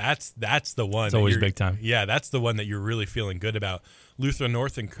here. That's the one. It's always big time. Yeah, that's the one that you're really feeling good about. Lutheran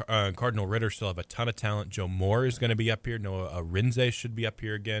North and Cardinal Ritter still have a ton of talent. Joe Moore is going to be up here. Noah Arinze should be up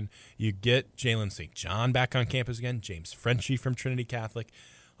here again. You get Jalen St. John back on campus again. James Frenchie from Trinity Catholic.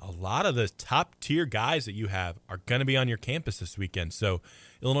 A lot of the top-tier guys that you have are going to be on your campus this weekend. So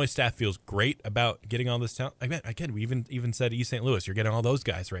Illinois staff feels great about getting all this talent. Again, we even said East St. Louis. You're getting all those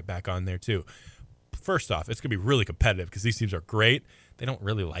guys right back on there too. First off, it's going to be really competitive because these teams are great. They don't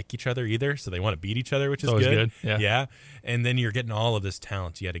really like each other either, so they want to beat each other, which is good. Yeah. And then you're getting all of this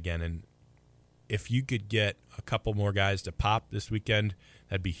talent yet again. And if you could get a couple more guys to pop this weekend,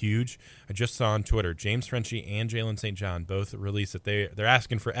 that'd be huge. I just saw on Twitter, James Frenchie and Jalen St. John both released that they're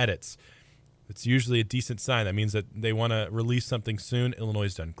asking for edits. It's usually a decent sign. That means that they want to release something soon. Illinois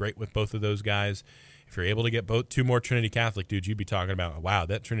has done great with both of those guys. If you're able to get two more Trinity Catholic dudes, you'd be talking about, wow,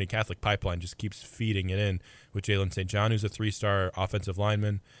 that Trinity Catholic pipeline just keeps feeding it in with Jalen St. John, who's a 3-star offensive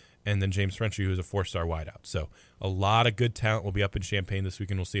lineman, and then James Frenchie, who's a 4-star wideout. So a lot of good talent will be up in Champaign this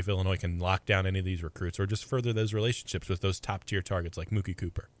weekend. We'll see if Illinois can lock down any of these recruits or just further those relationships with those top-tier targets like Mookie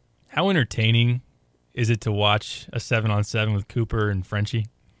Cooper. How entertaining is it to watch a 7-on-7 with Cooper and Frenchie?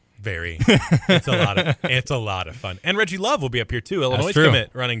 Very. It's a lot of fun. And Reggie Love will be up here too. Illinois commit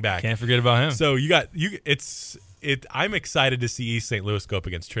running back. Can't forget about him. So I'm excited to see East St. Louis go up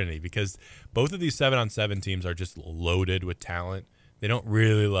against Trinity because both of these 7-on-7 teams are just loaded with talent. They don't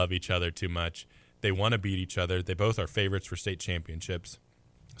really love each other too much. They want to beat each other. They both are favorites for state championships.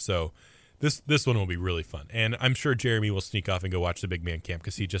 So this one will be really fun. And I'm sure Jeremy will sneak off and go watch the big man camp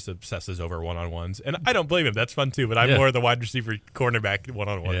because he just obsesses over one-on-ones. And I don't blame him. That's fun too. But I'm more the wide receiver cornerback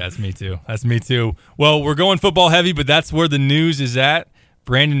one-on-one. Yeah, that's me too. Well, we're going football heavy, but that's where the news is at.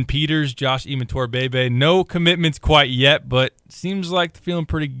 Brandon Peters, Josh Imatorbhebhe. No commitments quite yet, but seems like they're feeling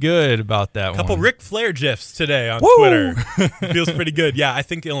pretty good about that one. Couple Ric Flair gifs today on Woo! Twitter. Feels pretty good. Yeah, I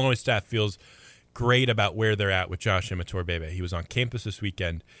think the Illinois staff feels great about where they're at with Josh Imatorbhebhe. He was on campus this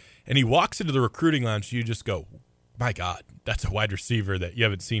weekend, and he walks into the recruiting lounge, you just go, my God, that's a wide receiver that you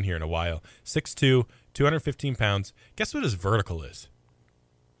haven't seen here in a while. 6'2", 215 pounds. Guess what his vertical is?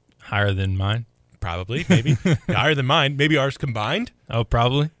 Higher than mine? Probably, maybe. Higher than mine. Maybe ours combined. Oh,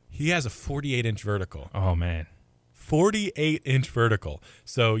 probably. He has a 48-inch vertical. Oh, man. 48-inch vertical.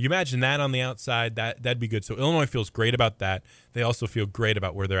 So you imagine that on the outside, that'd be good. So Illinois feels great about that. They also feel great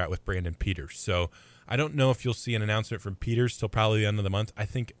about where they're at with Brandon Peters. So I don't know if you'll see an announcement from Peters till probably the end of the month. I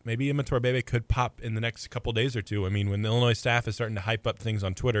think maybe Imatorbhebhe could pop in the next couple days or two. I mean, when the Illinois staff is starting to hype up things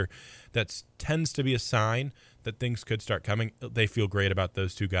on Twitter, that tends to be a sign that things could start coming. They feel great about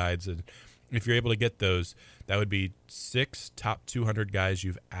those two guys, and if you're able to get those, that would be 6 top 200 guys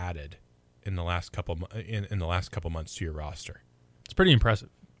you've added in the last couple in the last couple months to your roster. It's pretty impressive.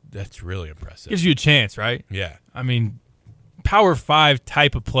 That's really impressive. Gives you a chance, right? Yeah. I mean, Power 5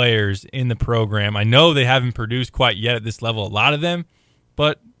 type of players in the program. I know they haven't produced quite yet at this level, a lot of them,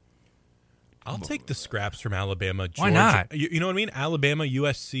 but I'll take the scraps from Alabama, Georgia. Why not? You know what I mean? Alabama,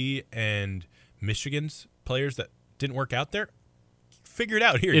 USC, and Michigan's players that didn't work out there, figure it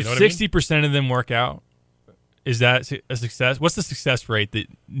out here. If you know what 60% of them work out, is that a success? What's the success rate that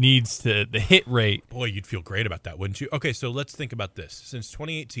needs to, the hit rate? Boy, you'd feel great about that, wouldn't you? Okay, so let's think about this. Since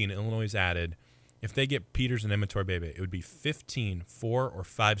 2018, Illinois has added, if they get Peters and Emator Bebe, it would be 15 4- or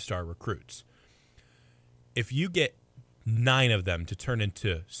 5-star recruits. If you get 9 of them to turn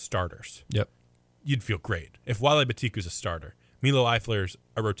into starters, Yep. you'd feel great. If Wale Batiku's a starter, Milo Eifler's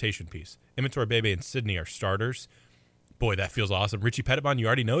a rotation piece, Emator Bebe and Sydney are starters, boy, that feels awesome. Richie Pettibon, you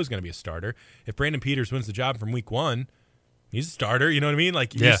already know, is going to be a starter. If Brandon Peters wins the job from week 1, he's a starter. You know what I mean?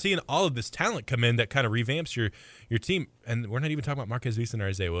 Like, Yeah. you're seeing all of this talent come in that kind of revamps your team. And we're not even talking about Marquez Beeson or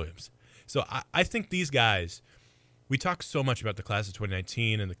Isaiah Williams. So I think these guys, we talk so much about the class of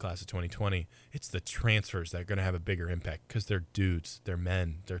 2019 and the class of 2020. It's the transfers that are going to have a bigger impact because they're dudes, they're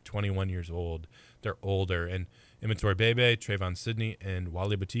men, they're 21 years old, they're older. And Emator Bebe, Trayvon Sidney, and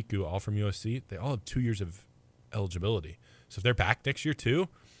Wale Batiku, all from USC, they all have 2 years of eligibility. So if they're back next year too,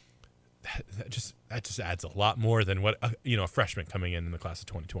 that just adds a lot more than what a freshman coming in the class of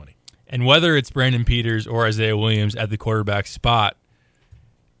 2020. And whether it's Brandon Peters or Isaiah Williams at the quarterback spot,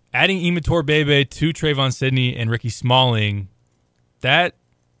 adding Emator Bebe to Trayvon Sidney and Ricky Smalling, that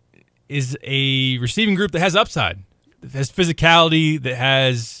is a receiving group that has upside, that has physicality, that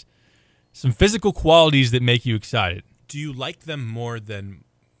has some physical qualities that make you excited. Do you like them more than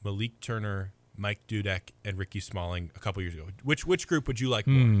Malik Turner, Mike Dudek, and Ricky Smalling a couple years ago? Which group would you like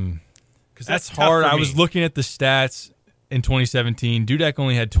more? Because That's hard. I was looking at the stats in 2017. Dudek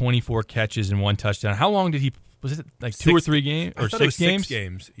only had 24 catches and 1 touchdown. How long did he? Was it like 2 or 3 games or 6 games? 6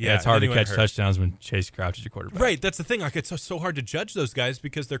 games. Yeah, it's hard to catch touchdowns when Chase Crouch is your quarterback. Right, that's the thing. Like, it's so hard to judge those guys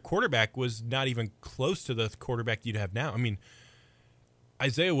because their quarterback was not even close to the quarterback you'd have now. I mean,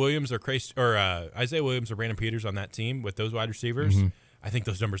 Isaiah Williams or Brandon Peters on that team with those wide receivers, I think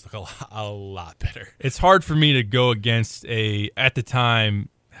those numbers look a lot better. It's hard for me to go against at the time,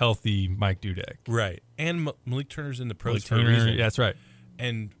 healthy Mike Dudek. Right. And Malik Turner's in the pros for a reason. Yeah, that's right.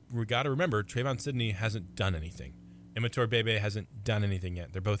 And we got to remember, Trayvon Sidney hasn't done anything. Emator Bebe hasn't done anything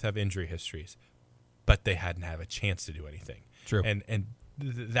yet. They both have injury histories, but they hadn't had a chance to do anything. True. And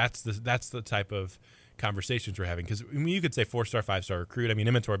that's the type of conversations we're having. Because you could say 4-star, 5-star recruit. I mean,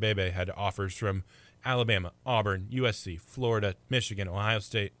 Emator Bebe had offers from Alabama, Auburn, USC, Florida, Michigan, Ohio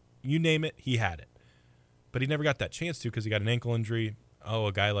State. You name it, he had it. But he never got that chance to because he got an ankle injury. Oh,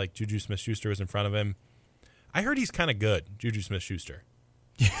 a guy like Juju Smith-Schuster was in front of him. I heard he's kind of good, Juju Smith-Schuster.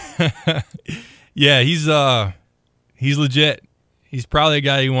 Yeah, he's legit. He's probably a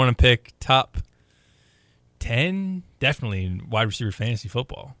guy you want to pick top 10, definitely in wide receiver fantasy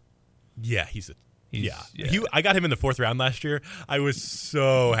football. Yeah, I got him in the 4th round last year. I was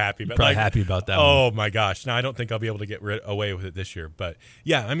so happy. Probably happy about that. Oh my gosh! Now I don't think I'll be able to get away with it this year. But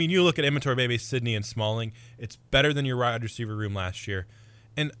yeah, I mean, you look at Emator Bebe, Sidney, and Smalling. It's better than your wide receiver room last year.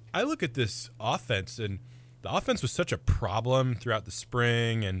 And I look at this offense, and the offense was such a problem throughout the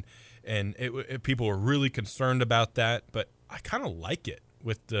spring, and people were really concerned about that. But I kind of like it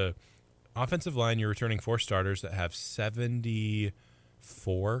with the offensive line. You're returning 4 starters that have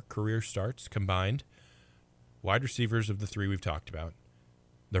 74 career starts combined. Wide receivers of the 3 we've talked about.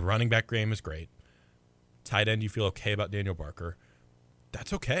 The running back game is great. Tight end, you feel okay about Daniel Barker.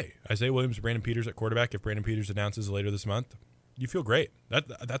 That's okay. Isaiah Williams, Brandon Peters at quarterback. If Brandon Peters announces later this month, you feel great.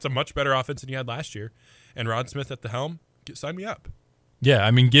 That's a much better offense than you had last year. And Rod Smith at the helm, sign me up. Yeah,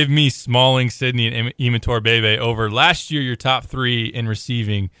 I mean, give me Smalling, Sidney, and Emator Bebe over last year. Your top 3 in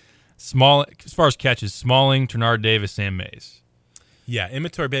receiving, as far as catches, Smalling, Trinard Davis, Sam Mays. Yeah,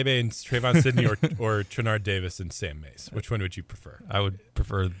 Emator Bebe and Trayvon Sidney or Trinard Davis and Sam Mays. Which one would you prefer? I would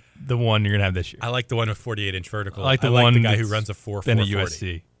prefer the one you're gonna have this year. I like the one with 48-inch vertical. I like the guy who runs a 4.40. Been at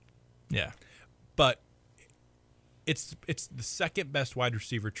USC. Yeah, but it's the second best wide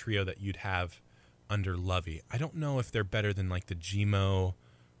receiver trio that you'd have under Lovey. I don't know if they're better than like the Gmo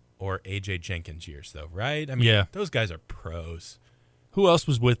or AJ Jenkins years, though, right? I mean, those guys are pros. Who else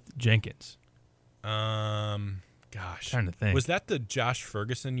was with Jenkins? Gosh, trying to think. Was that the Josh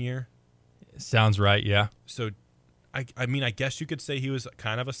Ferguson year? Sounds right. Yeah. So, I mean, I guess you could say he was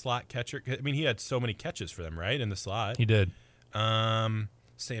kind of a slot catcher. I mean, he had so many catches for them, right, in the slot. He did. Sam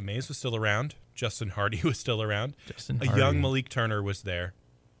Mays was still around. Justin Hardy was still around. Justin A Hardy. young Malik Turner was there.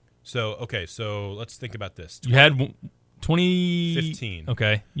 So, okay, so let's think about this. You had 2015.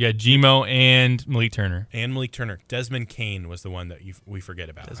 Okay. You had Gmo and Malik Turner. And Malik Turner. Desmond Kane was the one that we forget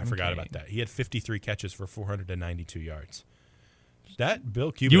about. Desmond I forgot Kane. about that. He had 53 catches for 492 yards. That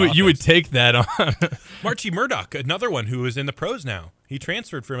Bill Cuban You would offense. take that on. Marchie Murdoch, another one who is in the pros now. He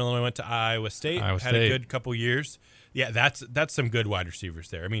transferred from Illinois, went to Iowa State, had a good couple years. Yeah, that's some good wide receivers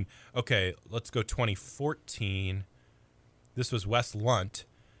there. I mean, okay, let's go 2014. This was Wes Lunt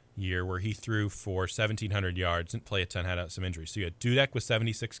year where he threw for 1,700 yards, didn't play a ton, had some injuries. So you had Dudek with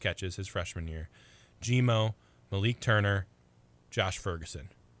 76 catches his freshman year, Gmo, Malik Turner, Josh Ferguson,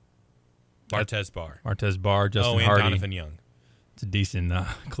 Martez Barr. Justin and Hardy. Donovan Young. It's a decent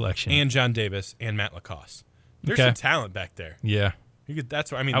collection. And John Davis and Matt Lacoste. There's Okay. some talent back there. Yeah.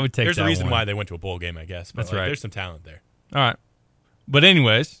 That's what I mean. I would take there's a that reason one. why they went to a bowl game, I guess. But That's right. There's some talent there. All right. But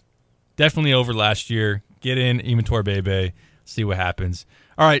anyways, definitely over last year. Get in Imator Bebe. See what happens.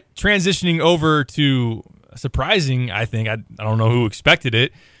 All right. Transitioning over to surprising, I think. I don't know who expected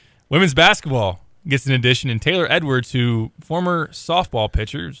it. Women's basketball gets an addition. And Taylor Edwards, who former softball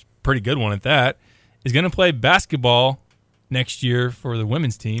pitcher, pretty good one at that, is going to play basketball next year for the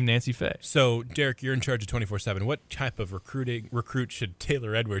women's team, Nancy Faye. So, Derek, you're in charge of 24/7. What type of recruit should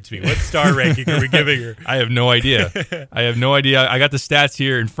Taylor Edwards be? What star ranking are we giving her? I have no idea. I got the stats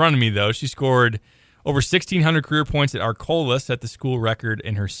here in front of me, though. She scored over 1,600 career points at Arcola, set the school record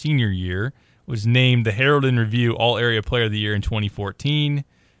in her senior year, was named the Herald and Review All-Area Player of the Year in 2014,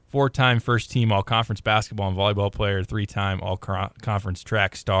 four-time first-team All-Conference basketball and volleyball player, three-time All-Conference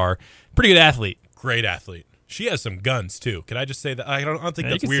track star. Pretty good athlete. Great athlete. She has some guns too. Can I just say that? I don't think Yeah,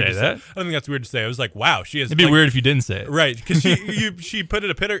 that's you can weird say to that. say. I don't think that's weird to say. I was like, wow, she has. It'd be weird if you didn't say it. Right, because she put in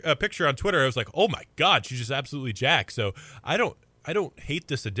a picture on Twitter. I was like, oh my god, she's just absolutely jacked. So I don't hate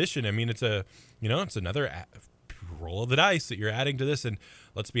this addition. I mean, it's another roll of the dice that you're adding to this. And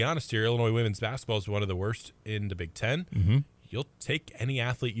let's be honest here, Illinois women's basketball is one of the worst in the Big Ten. Mm-hmm. You'll take any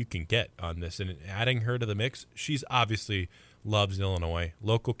athlete you can get on this, and adding her to the mix, she's obviously loves Illinois,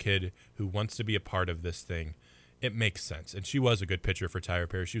 local kid who wants to be a part of this thing. It makes sense. And she was a good pitcher for Tyler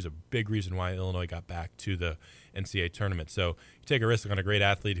Perry. She was a big reason why Illinois got back to the NCAA tournament. So you take a risk on a great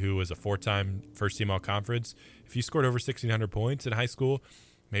athlete who was a four-time first-team all-conference. If you scored over 1,600 points in high school,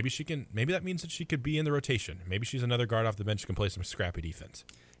 maybe that means that she could be in the rotation. Maybe she's another guard off the bench who can play some scrappy defense.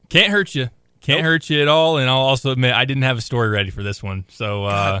 Can't hurt you. Can't hurt you at all. And I'll also admit I didn't have a story ready for this one. So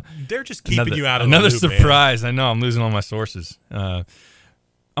God, they're just keeping you out of another the loop, surprise. Man. I know. I'm losing all my sources. I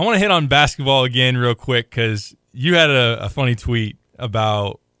want to hit on basketball again real quick because you had a funny tweet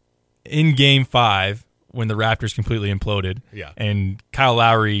about in Game 5 when the Raptors completely imploded. Yeah. And Kyle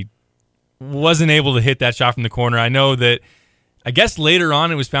Lowry wasn't able to hit that shot from the corner. I know that I guess later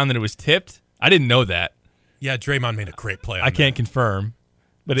on it was found that it was tipped. I didn't know that. Yeah, Draymond made a great play on I can't confirm.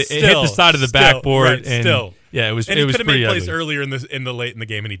 But it hit Still, the side of the backboard. right, and still. Yeah, it was And it he was could have pretty made plays ugly. earlier in the late in the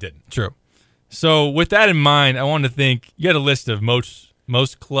game, and he didn't. True. So with that in mind, I wanted to think, you had a list of most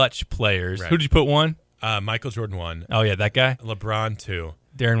clutch players. Right. Who did you put one? Michael Jordan 1. Oh, yeah, that guy. LeBron 2.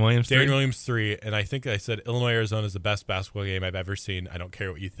 Darren Williams. Darren 3? Williams 3. And I think I said Illinois-Arizona is the best basketball game I've ever seen. I don't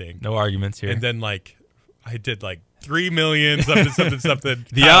care what you think. No arguments here. And then, I did 3 million, something.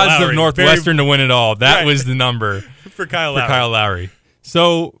 The Kyle odds Lowry, of Northwestern to win it all. That Right. was the number for Kyle for Lowry. Kyle Lowry.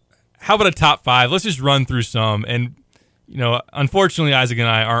 So how about a top 5? Let's just run through some. And, unfortunately, Isaac and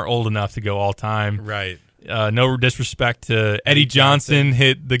I aren't old enough to go all time. Right. No disrespect to Eddie Johnson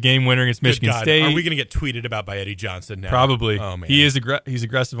hit the game winner against Michigan Good God. State. Are we going to get tweeted about by Eddie Johnson now? Probably. Oh, man. He is he's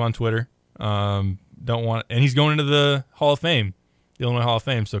aggressive on Twitter. And he's going into the Hall of Fame, the Illinois Hall of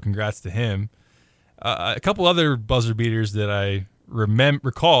Fame. So congrats to him. A couple other buzzer beaters that I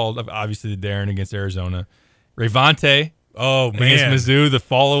recalled, obviously the Darren against Arizona, Rayvante Oh, man. against Mizzou, the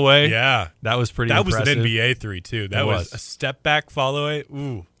fall away. Yeah. That was pretty That was impressive. an NBA 3, too. That was was. a step back fall away.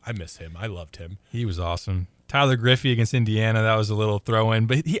 Ooh, I miss him. I loved him. He was awesome. Tyler Griffey against Indiana, that was a little throw in,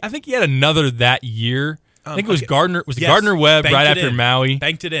 but I think he had another that year. I think it was okay. Gardner. Was it Yes. Gardner Webb Banked right it after in. Maui?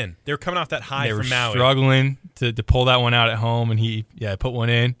 Banked it in. They were coming off that high They were from Maui. struggling to pull that one out at home, and he put one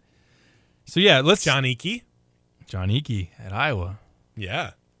in. So let's John Eakey. John Eakey at Iowa.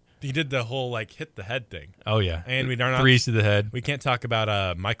 Yeah. He did the whole hit the head thing. Oh yeah, And we don't threes to the head. We can't talk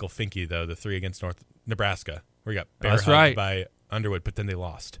about Michael Finke though, the 3 against Nebraska, where he got bear That's hugged right. by Underwood, but then they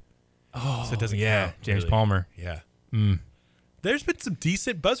lost. Oh, So it doesn't yeah, count, James really. Palmer. Yeah. Mm. There's been some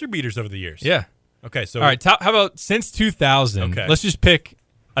decent buzzer beaters over the years. Yeah. Okay, so All right. How about since 2000? Okay. Let's just pick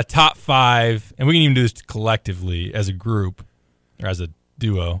a top 5, and we can even do this collectively as a group or as a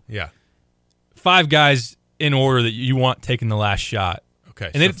duo. Yeah. 5 guys in order that you want taking the last shot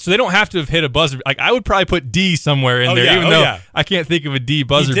Okay. And so they don't have to have hit a buzzer. Like I would probably put D somewhere in there, yeah, even though I can't think of a D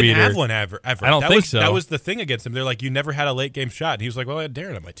buzzer he didn't beater. have one ever. I don't think so. That was the thing against him. They're like, you never had a late game shot. And he was like, well, I had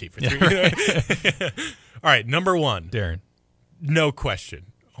Darren on my team for 3. All right, number 1. Darren. No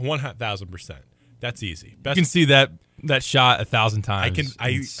question. 1,000%. That's easy. You can see that shot 1,000 times.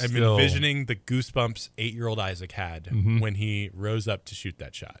 I'm envisioning the goosebumps 8-year-old Isaac had when he rose up to shoot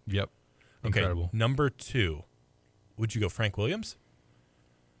that shot. Yep. Okay. Incredible. Number 2. Would you go Frank Williams?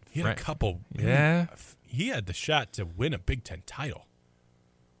 He had a couple. Yeah. He had the shot to win a Big Ten title.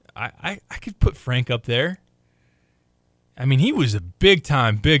 I could put Frank up there. I mean, he was a big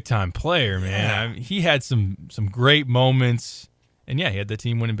time player, man. Yeah. I mean, he had some great moments, and he had the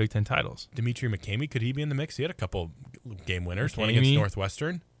team winning Big Ten titles. Dimitri McCamey, could he be in the mix? He had a couple game winners, one McCamey. against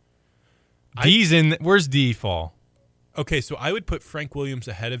Northwestern. D's in. Where's D fall? Okay, so I would put Frank Williams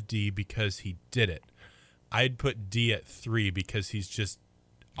ahead of D because he did it. I'd put D at 3 because he's just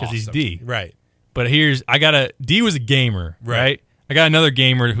awesome. He's D, right? But D was a gamer, right? I got another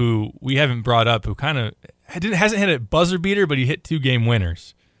gamer who we haven't brought up who kind of hasn't hit a buzzer beater, but he hit 2 game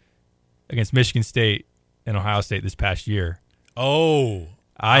winners against Michigan State and Ohio State this past year. Oh,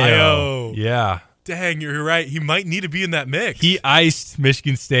 Io. Yeah. Dang, you're right. He might need to be in that mix. He iced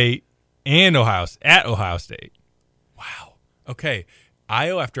Michigan State and Ohio State. Wow. Okay.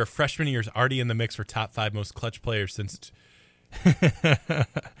 Io, after a freshman year, is already in the mix for top 5 most clutch players since. All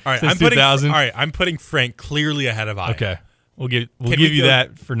right, Since 2000. I'm putting Frank clearly ahead of Io. Okay, we'll give you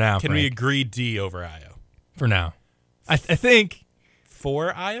that for now. Can Frank. we agree D over Io? For now, I think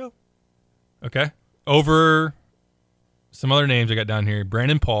for Io. Okay, over some other names I got down here.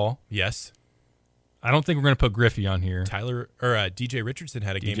 Brandon Paul. Yes. I don't think we're going to put Griffey on here. DJ Richardson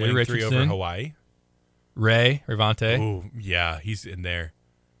had a game-winning 3 over Hawaii. Revante. Oh, yeah, he's in there.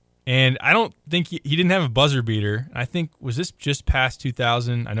 And I don't think he didn't have a buzzer beater. I think, was this just past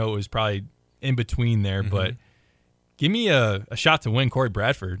 2000? I know it was probably in between there, but give me a shot to win Corey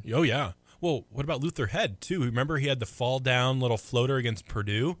Bradford. Oh, yeah. Well, what about Luther Head, too? Remember he had the fall-down little floater against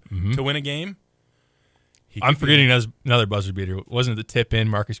Purdue to win a game? I'm forgetting another buzzer beater. Wasn't it the tip-in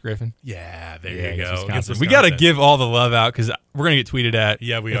Marcus Griffin? Yeah, there you go. We got to give all the love out because we're going to get tweeted at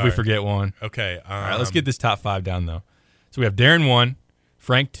if we forget one. Okay. All right, let's get this top 5 down, though. So we have Darren 1,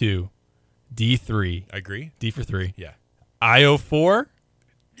 Frank 2, D 3. I agree. D for 3. Yeah. Io 4.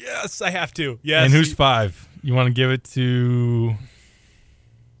 Yes, I have to. Yes. And who's 5? You want to give it to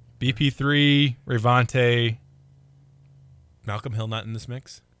BP 3, Revante. Malcolm Hill not in this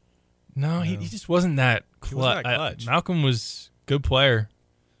mix? No, he just wasn't that clutch. Malcolm was a good player.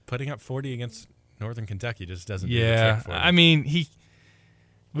 Putting up 40 against Northern Kentucky just doesn't do the trick for him. I mean,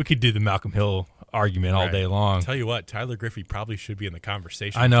 we could do the Malcolm Hill argument all day long. I'll tell you what, Tyler Griffey probably should be in the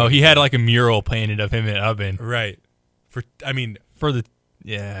conversation. I know. He had like a mural painted of him at Ubben. Right.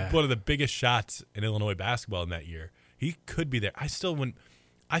 One of the biggest shots in Illinois basketball in that year. He could be there. I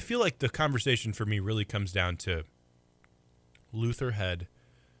feel like the conversation for me really comes down to Luther Head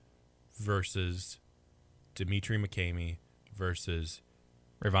versus Dimitri McCamey versus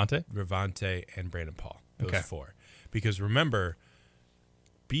Revante and Brandon Paul. Those 4. Because remember,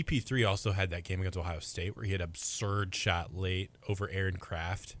 BP3 also had that game against Ohio State where he had an absurd shot late over Aaron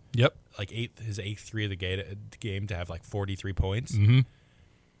Kraft. Yep. Like his 8th-3 of the game to have like 43 points. Mm-hmm.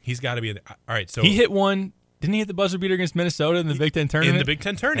 He's got to be in all right, so he hit one. Didn't he hit the buzzer beater against Minnesota in the Big Ten tournament? In the Big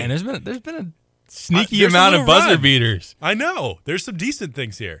Ten tournament. And there's been a sneaky amount of buzzer beaters. I know. There's some decent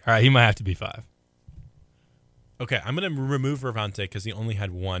things here. All right, he might have to be 5. Okay, I'm going to remove Revante because he only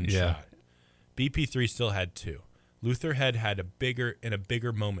had 1 shot. BP3 still had 2. Luther Head had a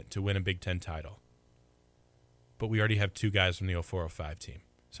bigger moment to win a Big Ten title. But we already have 2 guys from the 04-05 team.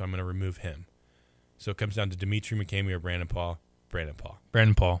 So I'm going to remove him. So it comes down to Dimitri McCamey or Brandon Paul.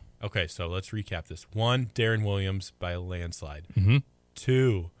 Brandon Paul. Okay, so let's recap this. 1, Darren Williams by a landslide.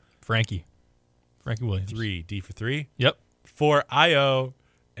 2, Frankie Williams. 3, D for 3. Yep. 4, Io.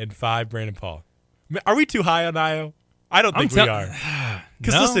 And 5, Brandon Paul. Are we too high on Io? I don't think we are.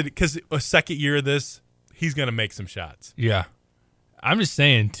 Because a second year of this, he's going to make some shots. Yeah. I'm just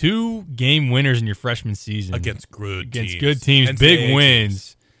saying, 2 game winners in your freshman season. Against good teams, big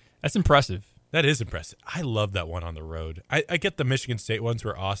wins. That's impressive. That is impressive. I love that one on the road. I get the Michigan State ones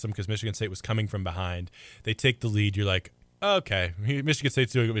were awesome because Michigan State was coming from behind. They take the lead. You're like, okay, Michigan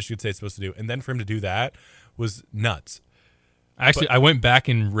State's doing what Michigan State's supposed to do. And then for him to do that was nuts. I went back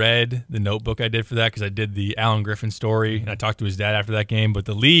and read the notebook I did for that because I did the Alan Griffin story, and I talked to his dad after that game. But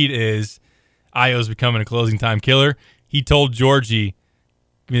the lead is Io's becoming a closing time killer. He told Georgie,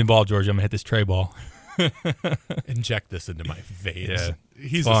 give me the ball, Georgie. I'm going to hit this tray ball. Inject this into my veins. Yeah,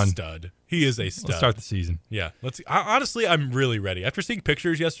 He's fun. a stud. He is a stud. Let's start the season. Yeah. Honestly, I'm really ready. After seeing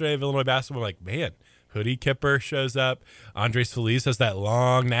pictures yesterday of Illinois basketball, I'm like, man, Hoodie Kipper shows up. Andres Feliz has that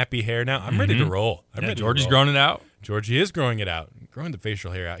long, nappy hair now. I'm ready to roll. I'm ready Georgie's to roll. growing it out. Georgie is growing it out. Growing the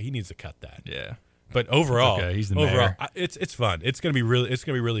facial hair out. He needs to cut that. Yeah. But overall, It's okay. He's the overall, mayor. it's fun. It's gonna be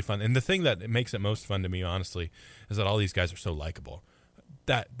really fun. And the thing that makes it most fun to me, honestly, is that all these guys are so likable.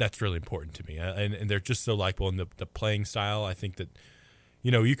 That's really important to me, and they're just so likable. And the playing style, I think that,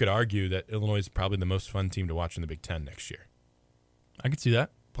 you could argue that Illinois is probably the most fun team to watch in the Big Ten next year. I can see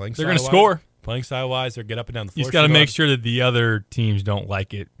that. They're going to score. Playing style wise, they're get up and down the floor. You just got to make sure that the other teams don't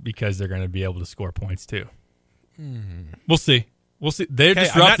like it because they're going to be able to score points too. We'll see. They're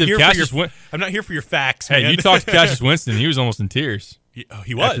disruptive. I'm not here for your facts. Hey, man. you talked to Cassius Winston. He was almost in tears. He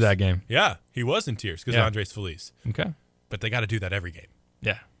was after that game. Yeah, he was in tears because of Andres Feliz. Okay. But they got to do that every game.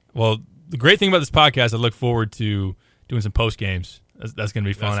 Yeah. Well, the great thing about this podcast, I look forward to doing some post games. That's going to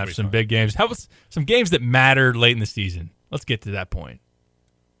be fun after some big games. How about some games that matter late in the season? Let's get to that point.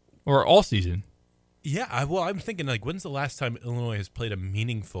 Or all season. Yeah, I'm thinking, when's the last time Illinois has played a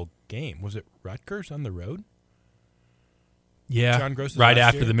meaningful game? Was it Rutgers on the road? Yeah, John Gross's right last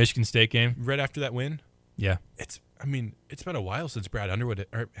after year? the Michigan State game. Right after that win? Yeah. It's been a while since Brad Underwood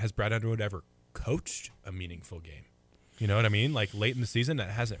ever coached a meaningful game. You know what I mean? Like late in the season,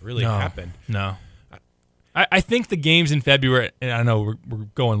 that hasn't really happened. No. I think the games in February, and I know we're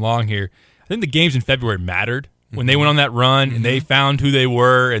going long here, I think the games in February mattered when they went on that run and they found who they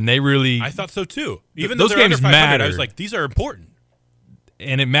were and they really... I thought so too. Even those though they're games under 500, mattered. I was like, these are important.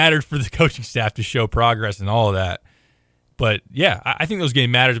 And it mattered for the coaching staff to show progress and all of that. But, yeah, I think those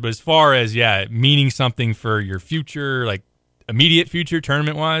games matters. But as far as, meaning something for your future, like immediate future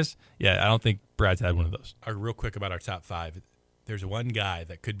tournament-wise, I don't think Brad's had one of those. Real quick about our top 5, there's one guy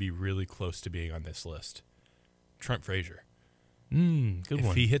that could be really close to being on this list. Trent Frazier. Good if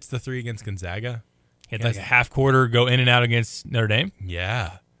one. he hits the 3 against Gonzaga. He had like a half quarter go in and out against Notre Dame.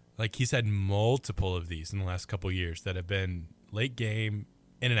 Yeah. Like he's had multiple of these in the last couple of years that have been late game,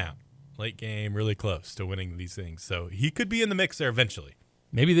 in and out. Late game, really close to winning these things. So he could be in the mix there eventually.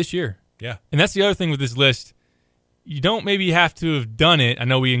 Maybe this year. Yeah. And that's the other thing with this list. You don't maybe have to have done it. I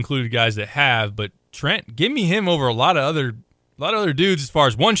know we included guys that have, but Trent, give me him over a lot of other dudes as far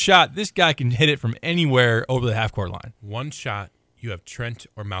as one shot. This guy can hit it from anywhere over the half court line. One shot, you have Trent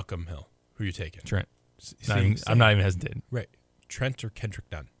or Malcolm Hill. Who are you taking? Trent. I'm not even hesitating. Right. Trent or Kendrick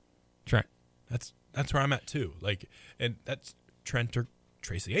Dunn. Trent. That's where I'm at too. And that's Trent or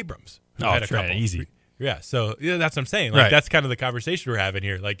Tracy Abrams. Who Oh, had a Trent, couple. easy. Yeah. So that's what I'm saying. Right. That's kind of the conversation we're having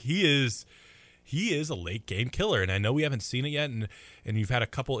here. He is a late game killer, and I know we haven't seen it yet. And you've had a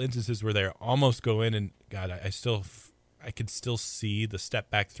couple instances where they almost go in, and God, I could still see the step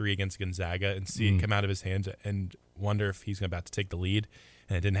back 3 against Gonzaga and see it come out of his hands and wonder if he's about to take the lead,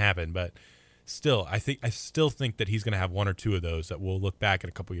 and it didn't happen. But still, I still think that he's going to have 1 or 2 of those that we'll look back in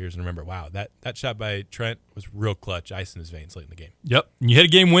a couple years and remember, wow, that shot by Trent was real clutch, ice in his veins late in the game. Yep. And you hit a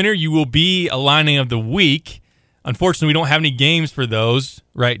game winner, you will be a lining of the week. Unfortunately, we don't have any games for those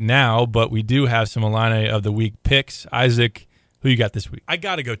right now, but we do have some Illini of the Week picks. Isaac, who you got this week? I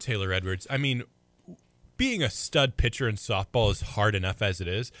got to go Taylor Edwards. I mean, being a stud pitcher in softball is hard enough as it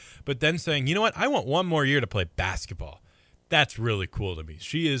is, but then saying, you know what, I want 1 more year to play basketball. That's really cool to me.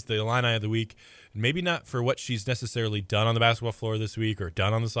 She is the Illini of the Week. Maybe not for what she's necessarily done on the basketball floor this week or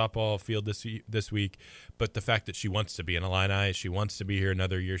done on the softball field this week, but the fact that she wants to be an Illini, she wants to be here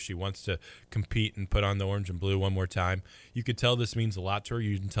another year, she wants to compete and put on the orange and blue 1 more time. You could tell this means a lot to her.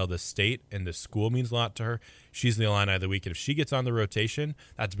 You can tell the state and the school means a lot to her. She's the Illini of the Week, and if she gets on the rotation,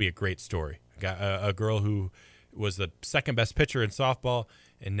 that'd be a great story. Got a girl who was the 2nd best pitcher in softball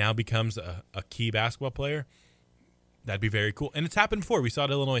and now becomes a key basketball player. That'd be very cool. And it's happened before. We saw it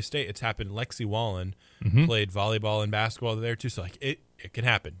at Illinois State. It's happened. Lexi Wallen played volleyball and basketball there too. So it can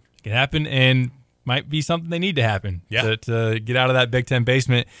happen. It can happen and might be something they need to happen Yeah. to get out of that Big Ten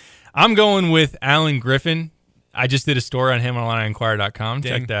basement. I'm going with Alan Griffin. I just did a story on him on IlliniInquirer.com.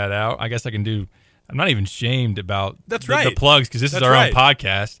 Check that out. I guess I can do – I'm not even shamed about the plugs because this is our own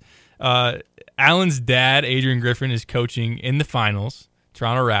podcast. Alan's dad, Adrian Griffin, is coaching in the finals,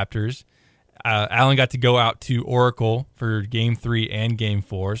 Toronto Raptors. Alan got to go out to Oracle for Game 3 and Game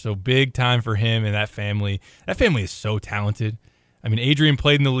 4, so big time for him and that family. That family is so talented. I mean, Adrian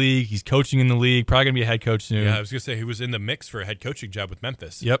played in the league. He's coaching in the league. Probably going to be a head coach soon. Yeah, I was going to say he was in the mix for a head coaching job with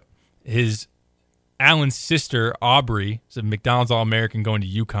Memphis. Yep. Alan's sister, Aubrey, is a McDonald's All-American going to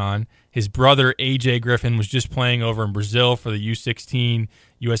UConn. His brother, AJ Griffin, was just playing over in Brazil for the U16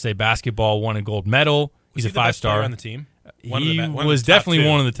 USA basketball, won a gold medal. He's a 5-star on the team. He was definitely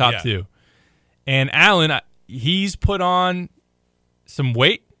one of the top 2. And Allen, he's put on some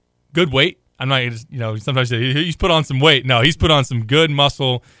weight, good weight. I'm not going to, sometimes say he's put on some weight. No, he's put on some good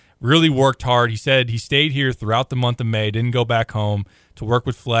muscle, really worked hard. He said he stayed here throughout the month of May, didn't go back home to work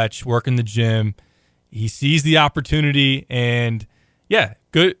with Fletch, work in the gym. He sees the opportunity, and yeah,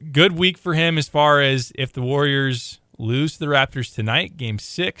 good week for him as far as if the Warriors lose to the Raptors tonight, Game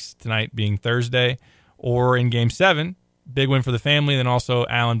 6, tonight being Thursday, or in Game 7, big win for the family, then also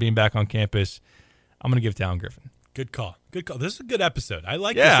Allen being back on campus. I'm going to give it to Allen Griffin. Good call. This is a good episode. I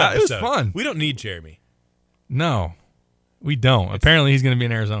like this episode. It was fun. We don't need Jeremy. No, we don't. Apparently, he's going to be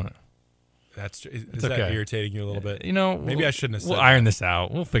in Arizona. That's true. Is that irritating you a little bit? Maybe I shouldn't have said We'll iron this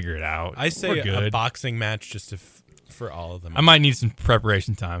out. We'll figure it out. I say a boxing match just for all of them. I might need some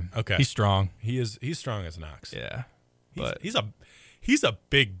preparation time. Okay. He's strong. He's strong as an ox. Yeah. He's a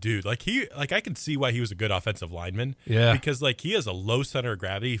big dude. I can see why he was a good offensive lineman. Yeah. Because he has a low center of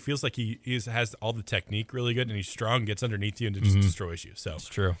gravity. He feels like he has all the technique really good, and he's strong, gets underneath you, and just destroys you. So it's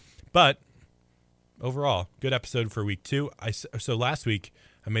true. But overall, good episode for week 2. So last week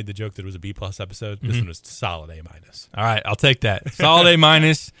I made the joke that it was a B+ episode. This one was solid A-. All right, I'll take that. Solid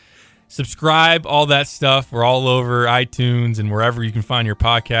A-. Subscribe, all that stuff. We're all over iTunes and wherever you can find your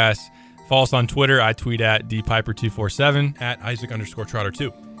podcasts. Follow us on Twitter. I tweet at dpiper247. At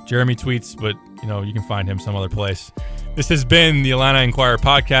Isaac_Trotter2. Jeremy tweets, but you can find him some other place. This has been the Illini Inquirer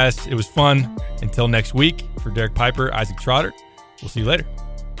podcast. It was fun. Until next week, for Derek Piper, Isaac Trotter, we'll see you later.